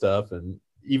open up stuff, and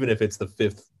even if it's the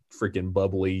 5th freaking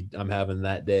bubbly I'm having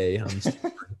that day, I'm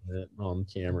still it on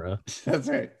camera. That's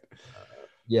right.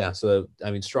 Yeah, so I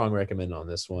mean, strong recommend on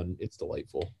this one. It's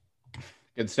delightful.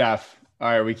 Good stuff. All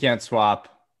right, we can't swap,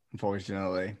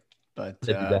 unfortunately, but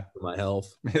It'd be bad for my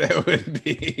health. That would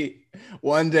be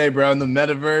one day, bro. In the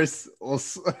metaverse,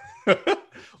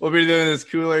 we'll be doing this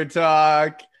cooler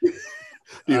talk.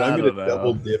 Dude, I'm gonna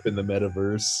double dip in the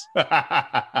metaverse.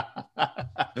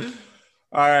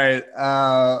 All right,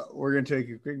 we're gonna take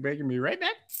a quick break and be right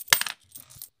back.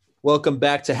 Welcome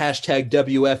back to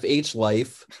 #WFH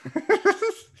Life.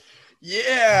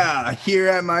 Yeah, here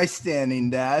at my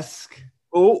standing desk.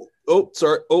 Oh,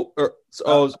 sorry.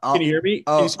 Can you hear me?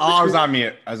 I was on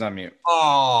mute.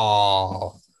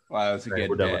 Oh, wow, that was a good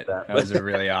we're done bit. with that. That was a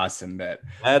really awesome bit.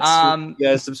 That's what you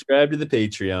guys subscribe to the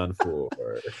Patreon for.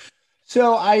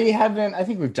 So I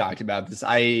think we've talked about this.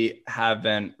 I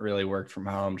haven't really worked from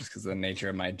home just because of the nature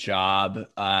of my job.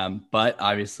 But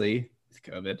obviously with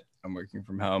COVID, I'm working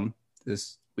from home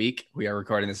this week. We are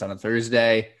recording this on a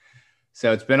Thursday.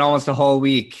 So it's been almost a whole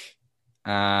week.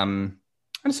 And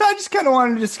so I just kind of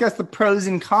wanted to discuss the pros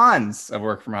and cons of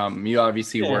work from home. You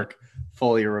obviously work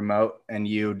fully remote, and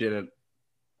you did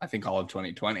I think all of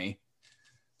 2020.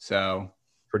 So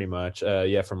pretty much.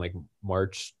 From like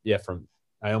March.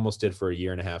 I almost did for a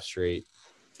year and a half straight.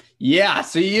 Yeah,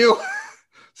 so you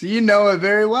know it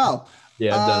very well.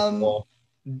 Yeah, I've done it all.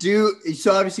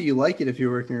 So obviously you like it if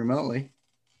you're working remotely.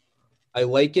 I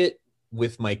like it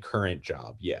with my current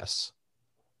job, yes.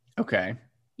 Okay.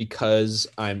 Because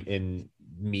I'm in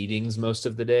meetings most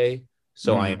of the day,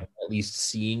 so I am at least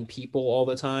seeing people all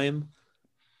the time.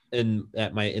 And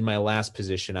in my last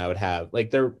position, I would have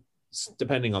like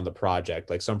depending on the project,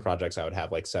 like some projects I would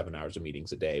have like 7 hours of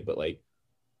meetings a day, but like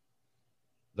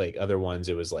other ones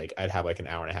it was like I'd have like an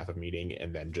hour and a half of meeting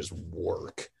and then just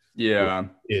work. Yeah,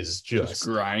 is just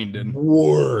grinding.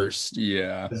 Worst.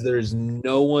 Yeah, there's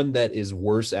no one that is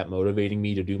worse at motivating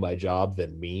me to do my job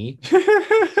than me.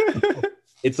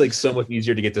 It's like so much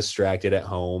easier to get distracted at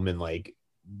home and like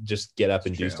just get up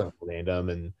and do something random.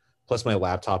 And plus my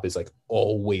laptop is like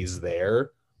always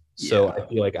there. So I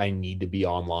feel like I need to be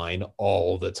online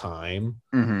all the time.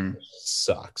 It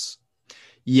sucks.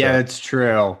 Yeah, that's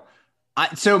true.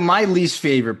 So my least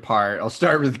favorite part, I'll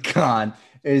start with the con,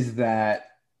 is that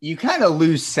you kind of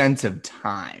lose sense of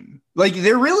time. Like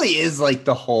there really is like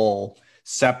the whole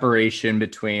separation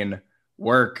between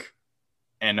work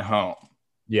and home.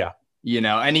 Yeah.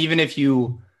 And even if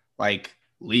you like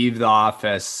leave the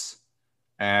office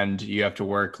and you have to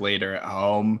work later at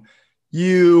home,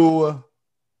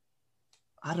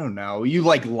 I don't know, you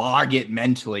like log it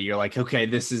mentally. You're like, okay,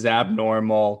 this is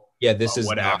abnormal. Yeah, this is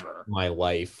whatever. not my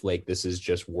life. Like this is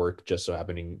just work just so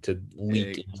happening to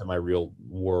leak into my real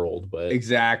world. But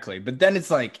exactly. But then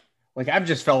it's like I've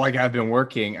just felt like I've been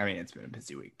working. I mean, it's been a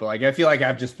busy week, but like I feel like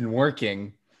I've just been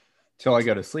working till I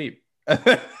go to sleep.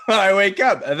 I wake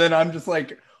up and then I'm just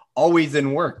like always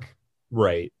in work.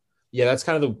 Right. Yeah, that's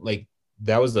kind of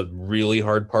that was the really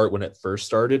hard part when it first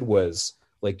started was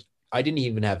like I didn't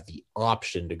even have the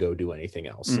option to go do anything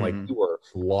else. Like you were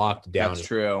locked down. That's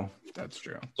true. That's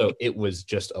true. So it was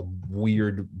just a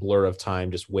weird blur of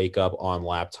time. Just wake up on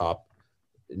laptop,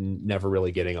 never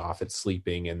really getting off it,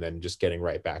 sleeping, and then just getting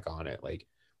right back on it. Like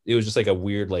it was just like a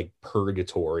weird like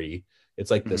purgatory.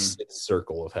 It's like the sixth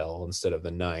circle of hell instead of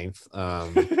the ninth.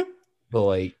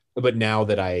 But now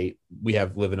that we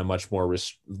live in a much more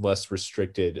less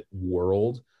restricted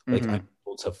world, like I'm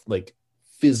able to like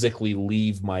physically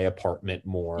leave my apartment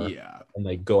more and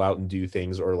like go out and do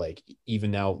things, or like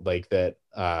even now like that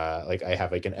like I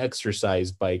have like an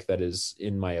exercise bike that is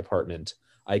in my apartment.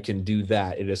 I can do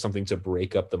that. It is something to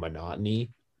break up the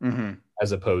monotony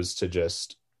as opposed to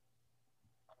just,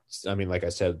 I mean, like I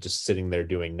said, just sitting there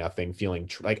doing nothing, feeling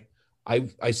like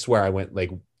I swear I went like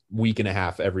week and a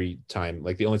half every time.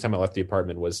 Like the only time I left the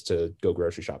apartment was to go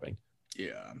grocery shopping.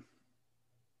 Yeah,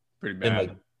 pretty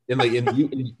bad.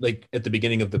 And like at the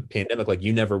beginning of the pandemic, like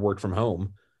you never worked from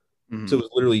home. So it was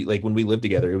literally like when we lived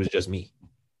together, it was just me.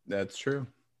 That's true.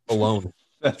 Alone.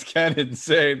 That's kind of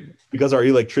insane. Because our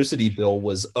electricity bill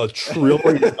was $1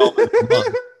 trillion a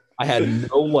month. I had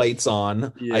no lights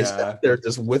on. Yeah. I sat there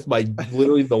just with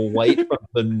literally the light from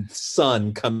the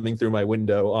sun coming through my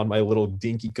window on my little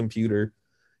dinky computer.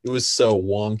 It was so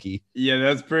wonky. Yeah,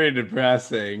 that's pretty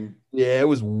depressing. Yeah, it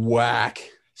was whack.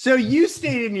 So you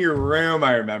stayed in your room,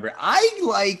 I remember. I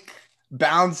like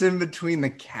bouncing between the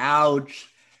couch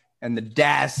and the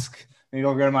desk. Maybe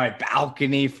I'll go to my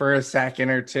balcony for a second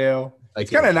or two. It's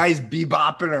kind of nice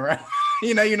bebopping around.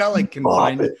 You're not like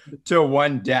confined to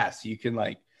one desk. You can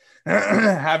like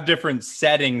have different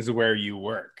settings where you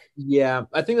work. Yeah,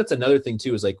 I think that's another thing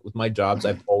too, is like with my jobs,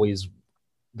 I've always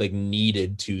like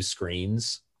needed 2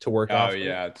 screens to work off. Oh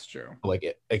yeah, it's true.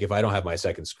 Like if I don't have my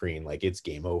second screen, like it's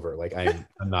game over. Like I'm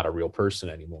not a real person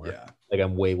anymore. Yeah. Like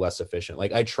I'm way less efficient.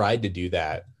 Like I tried to do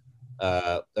that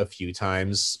a few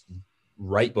times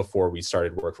right before we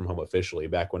started work from home officially,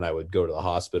 back when I would go to the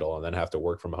hospital and then have to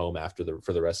work from home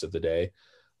for the rest of the day.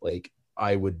 Like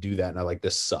I would do that and I like,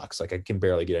 this sucks. Like I can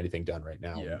barely get anything done right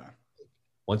now. Yeah.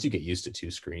 Once you get used to 2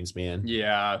 screens, man.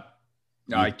 Yeah.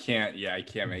 No, I can't. Yeah, I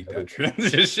can't make that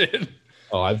transition.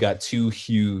 Oh, I've got 2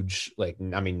 huge, like,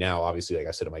 I mean, now obviously, like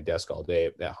I sit at my desk all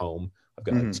day at home. I've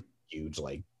got like 2 huge,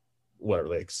 like, what are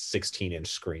like 16-inch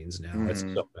screens now. It's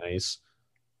so nice.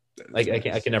 Like nice.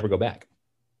 I can never go back.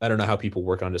 I don't know how people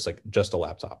work on just a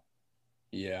laptop.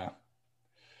 Yeah.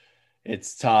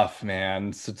 It's tough, man.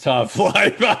 It's a tough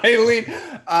life, Eileen.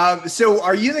 So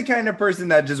are you the kind of person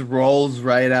that just rolls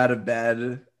right out of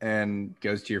bed and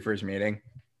goes to your first meeting?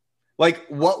 Like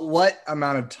what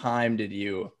amount of time did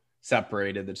you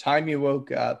separated? The time you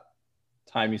woke up,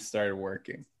 time you started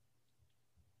working?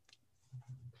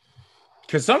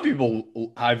 Because some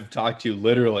people I've talked to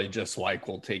literally just like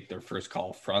will take their first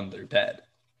call from their bed.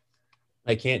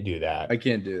 I can't do that. I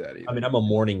can't do that either. I mean, I'm a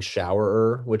morning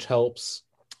showerer, which helps.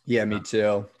 Yeah, me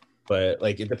too. But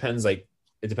like, it depends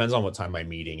on what time my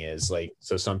meeting is. Like,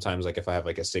 so sometimes like if I have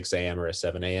like a 6 a.m. or a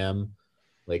 7 a.m.,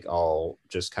 like I'll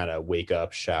just kind of wake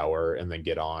up, shower, and then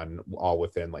get on all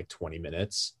within like 20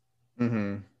 minutes.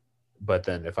 Mm-hmm. But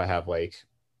then if I have like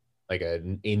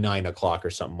a 9 o'clock or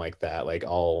something like that, like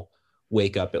I'll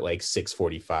wake up at like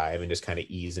 6:45 and just kind of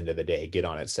ease into the day, get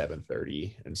on at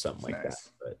 7:30 and something like that.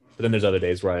 But then there's other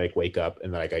days where I like wake up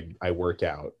and like I work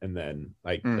out and then I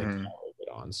like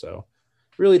get on. So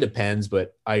really depends,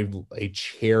 but I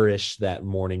cherish that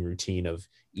morning routine of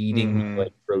eating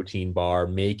like protein bar,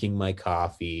 making my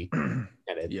coffee, and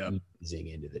easing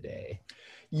into the day.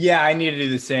 Yeah, I need to do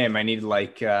the same. I need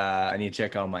to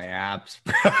check all my apps.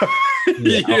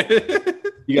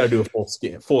 You got to do a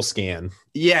full scan.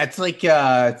 Yeah, it's like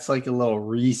a little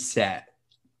reset.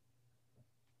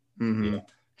 Yeah.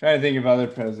 Trying to think of other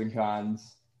pros and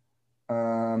cons.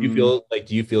 Do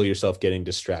you feel yourself getting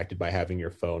distracted by having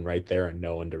your phone right there and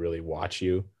no one to really watch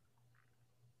you?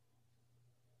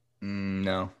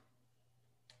 No.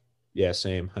 Yeah,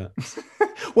 same. Huh?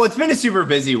 Well, it's been a super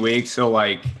busy week, so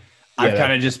like I've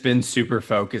kind of just been super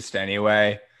focused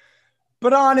anyway.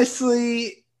 But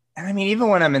honestly, I mean, even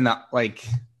when I'm in the like,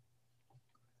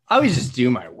 I always just do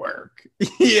my work.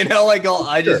 Like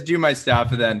I just do my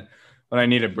stuff, and then when I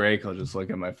need a break, I'll just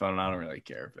look at my phone. And I don't really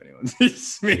care if anyone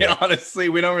sees me. Yeah. Honestly,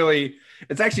 we don't really.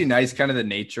 It's actually nice. Kind of the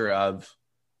nature of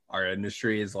our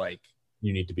industry is like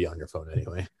you need to be on your phone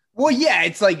anyway. Well, yeah,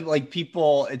 it's like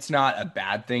people. It's not a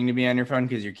bad thing to be on your phone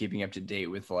because you're keeping up to date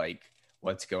with like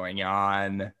what's going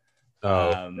on.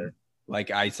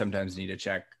 Like I sometimes need to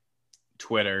check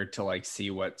Twitter to like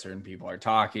see what certain people are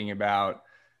talking about,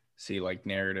 see like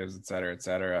narratives, et cetera, et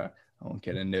cetera. I won't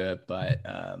get into it, but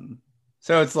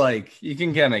so it's like you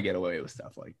can kind of get away with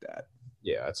stuff like that.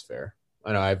 Yeah, that's fair.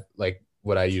 I know I've like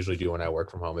what I usually do when I work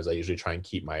from home is I usually try and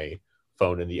keep my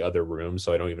phone in the other room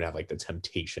so I don't even have like the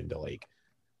temptation to like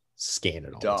scan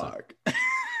it all the time.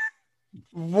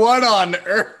 What on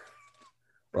earth?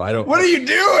 Bro, I don't. What are you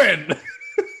doing?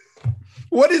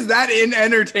 What is that in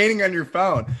entertaining on your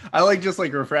phone? I like just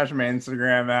like refresh my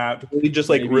Instagram app. Really just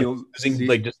like using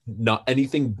like just not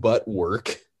anything but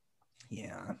work.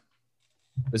 Yeah.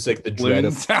 It's like the dread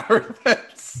of sour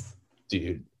fits.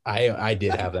 Dude, I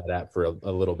did have that app for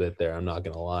a little bit there. I'm not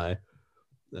gonna lie.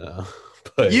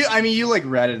 But you like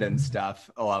Reddit and stuff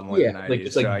a lot more than I do.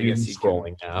 It's like I guess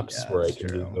scrolling apps where I can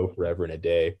just go forever in a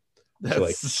day. That's so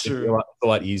like true. It's a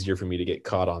lot easier for me to get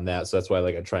caught on that. So that's why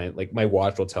like I try and like my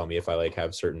watch will tell me if I like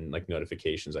have certain like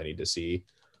notifications I need to see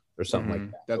or something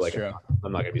like that. That's like, true.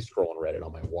 I'm not gonna be scrolling Reddit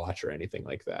on my watch or anything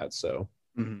like that. So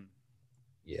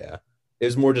yeah. It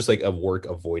was more just like a work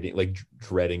avoiding, like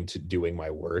dreading to doing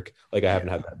my work. Like I haven't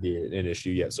had that be an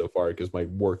issue yet so far because my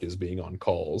work is being on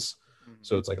calls.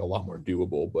 So it's like a lot more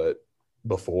doable. But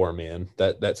before, man,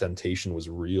 that temptation was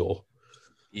real.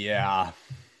 Yeah.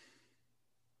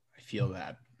 I feel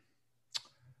that.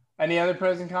 Any other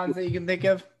pros and cons that you can think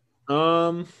of?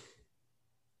 I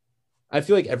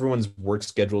feel like everyone's work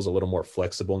schedule is a little more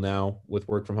flexible now with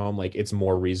work from home. Like it's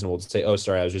more reasonable to say, oh,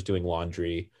 sorry, I was just doing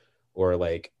laundry. Or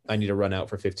like I need to run out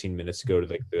for 15 minutes to go to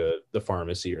like the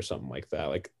pharmacy or something like that.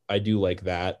 Like I do like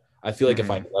that. I feel like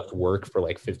if I left work for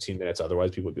like 15 minutes,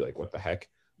 otherwise people would be like, what the heck?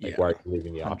 Like, why are you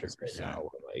leaving the office right now?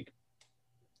 Or like,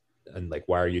 and like,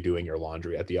 why are you doing your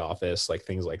laundry at the office? Like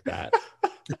things like that.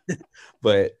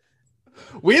 But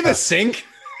we have a sink.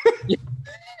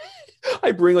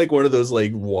 I bring like one of those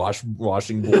like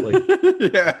washing board, like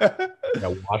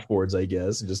washboards, I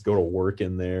guess, and just go to work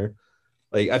in there.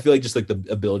 Like, I feel like just like the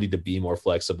ability to be more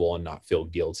flexible and not feel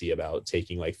guilty about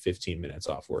taking like 15 minutes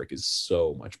off work is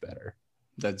so much better.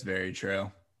 That's very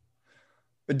true.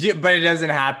 But it doesn't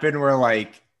happen where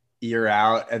like you're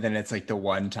out and then it's like the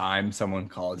one time someone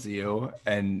calls you.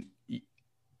 And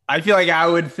I feel like I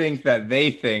would think that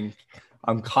they think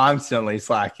I'm constantly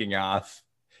slacking off,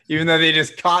 even though they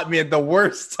just caught me at the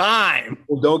worst time.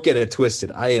 Well, don't get it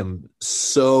twisted. I am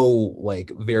so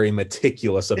like very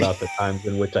meticulous about the times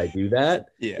in which I do that.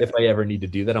 Yeah. If I ever need to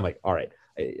do that, I'm like, all right,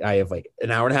 I have like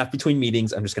an hour and a half between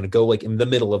meetings. I'm just going to go like in the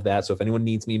middle of that. So if anyone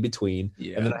needs me in between,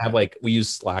 and then I have like, we use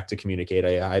Slack to communicate.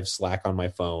 I have Slack on my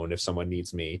phone if someone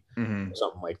needs me, or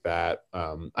something like that.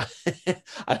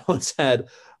 I once had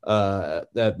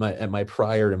at my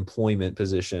prior employment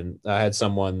position, I had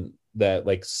someone that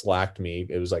like Slacked me.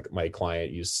 It was like my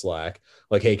client used Slack,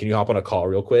 like, hey, can you hop on a call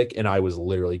real quick? And I was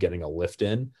literally getting a lift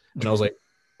in, and I was like,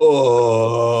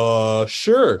 oh,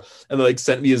 sure. And they like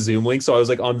sent me a Zoom link. So I was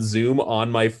like on Zoom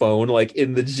on my phone, like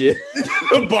in the gym.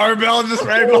 The barbell just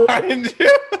right behind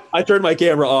you. I turned my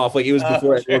camera off. Like it was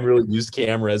before Okay. anyone really used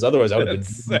cameras. Otherwise, I would have been.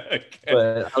 That's so good.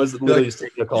 But I was literally just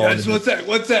taking a call. Yes, what's that?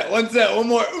 What's that? What's that? One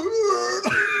more.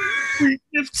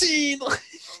 15.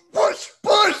 Push.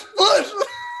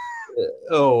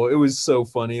 Oh, it was so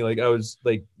funny. Like I was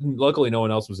like, luckily no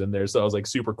one else was in there, so I was like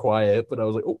super quiet. But I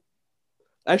was like, oh,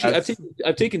 actually,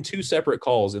 I've taken 2 separate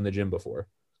calls in the gym before.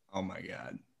 Oh my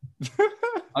god.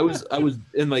 I was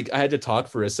in like I had to talk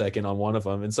for a second on one of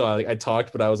them, and so I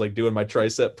talked, but I was like doing my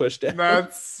tricep push down.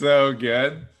 That's so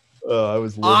good. I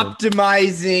was living.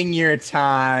 Optimizing your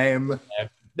time.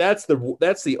 That's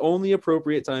the only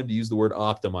appropriate time to use the word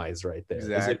optimize right there.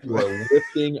 Exactly. As if you are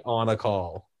lifting on a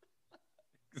call.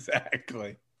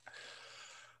 Exactly.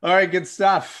 All right, good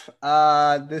stuff.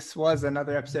 This was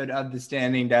another episode of the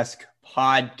Standing Desk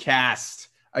podcast.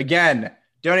 Again,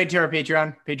 donate to our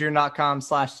Patreon,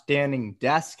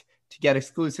 patreon.com/standingdesk to get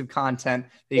exclusive content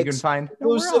that you can find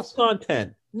exclusive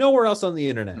content nowhere else on the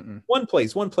internet. One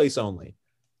place only.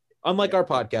 Unlike our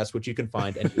podcast, which you can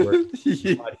find anywhere.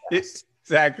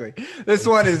 Exactly. This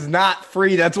one is not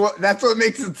free. That's what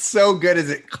makes it so good. Is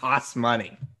it costs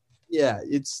money? Yeah,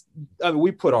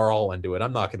 we put our all into it.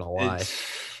 I'm not gonna lie.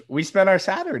 We spent our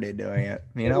Saturday doing it.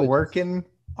 Working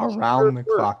around the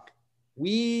clock.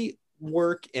 We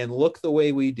work and look the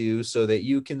way we do so that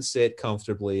you can sit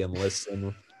comfortably and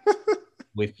listen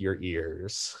with your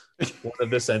ears. One of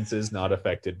the senses not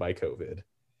affected by COVID.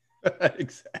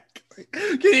 Exactly.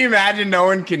 Can you imagine no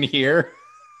one can hear?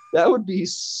 That would be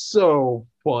so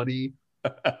funny.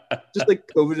 Just like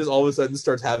COVID just all of a sudden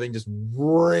starts having just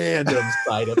random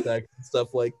side effects and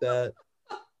stuff like that.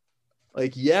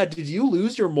 Like, yeah, did you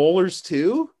lose your molars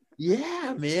too?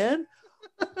 Yeah, man.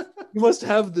 You must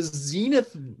have the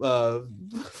Zenith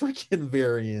freaking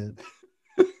variant.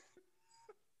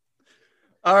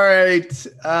 All right.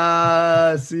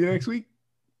 See you next week.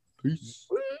 Peace.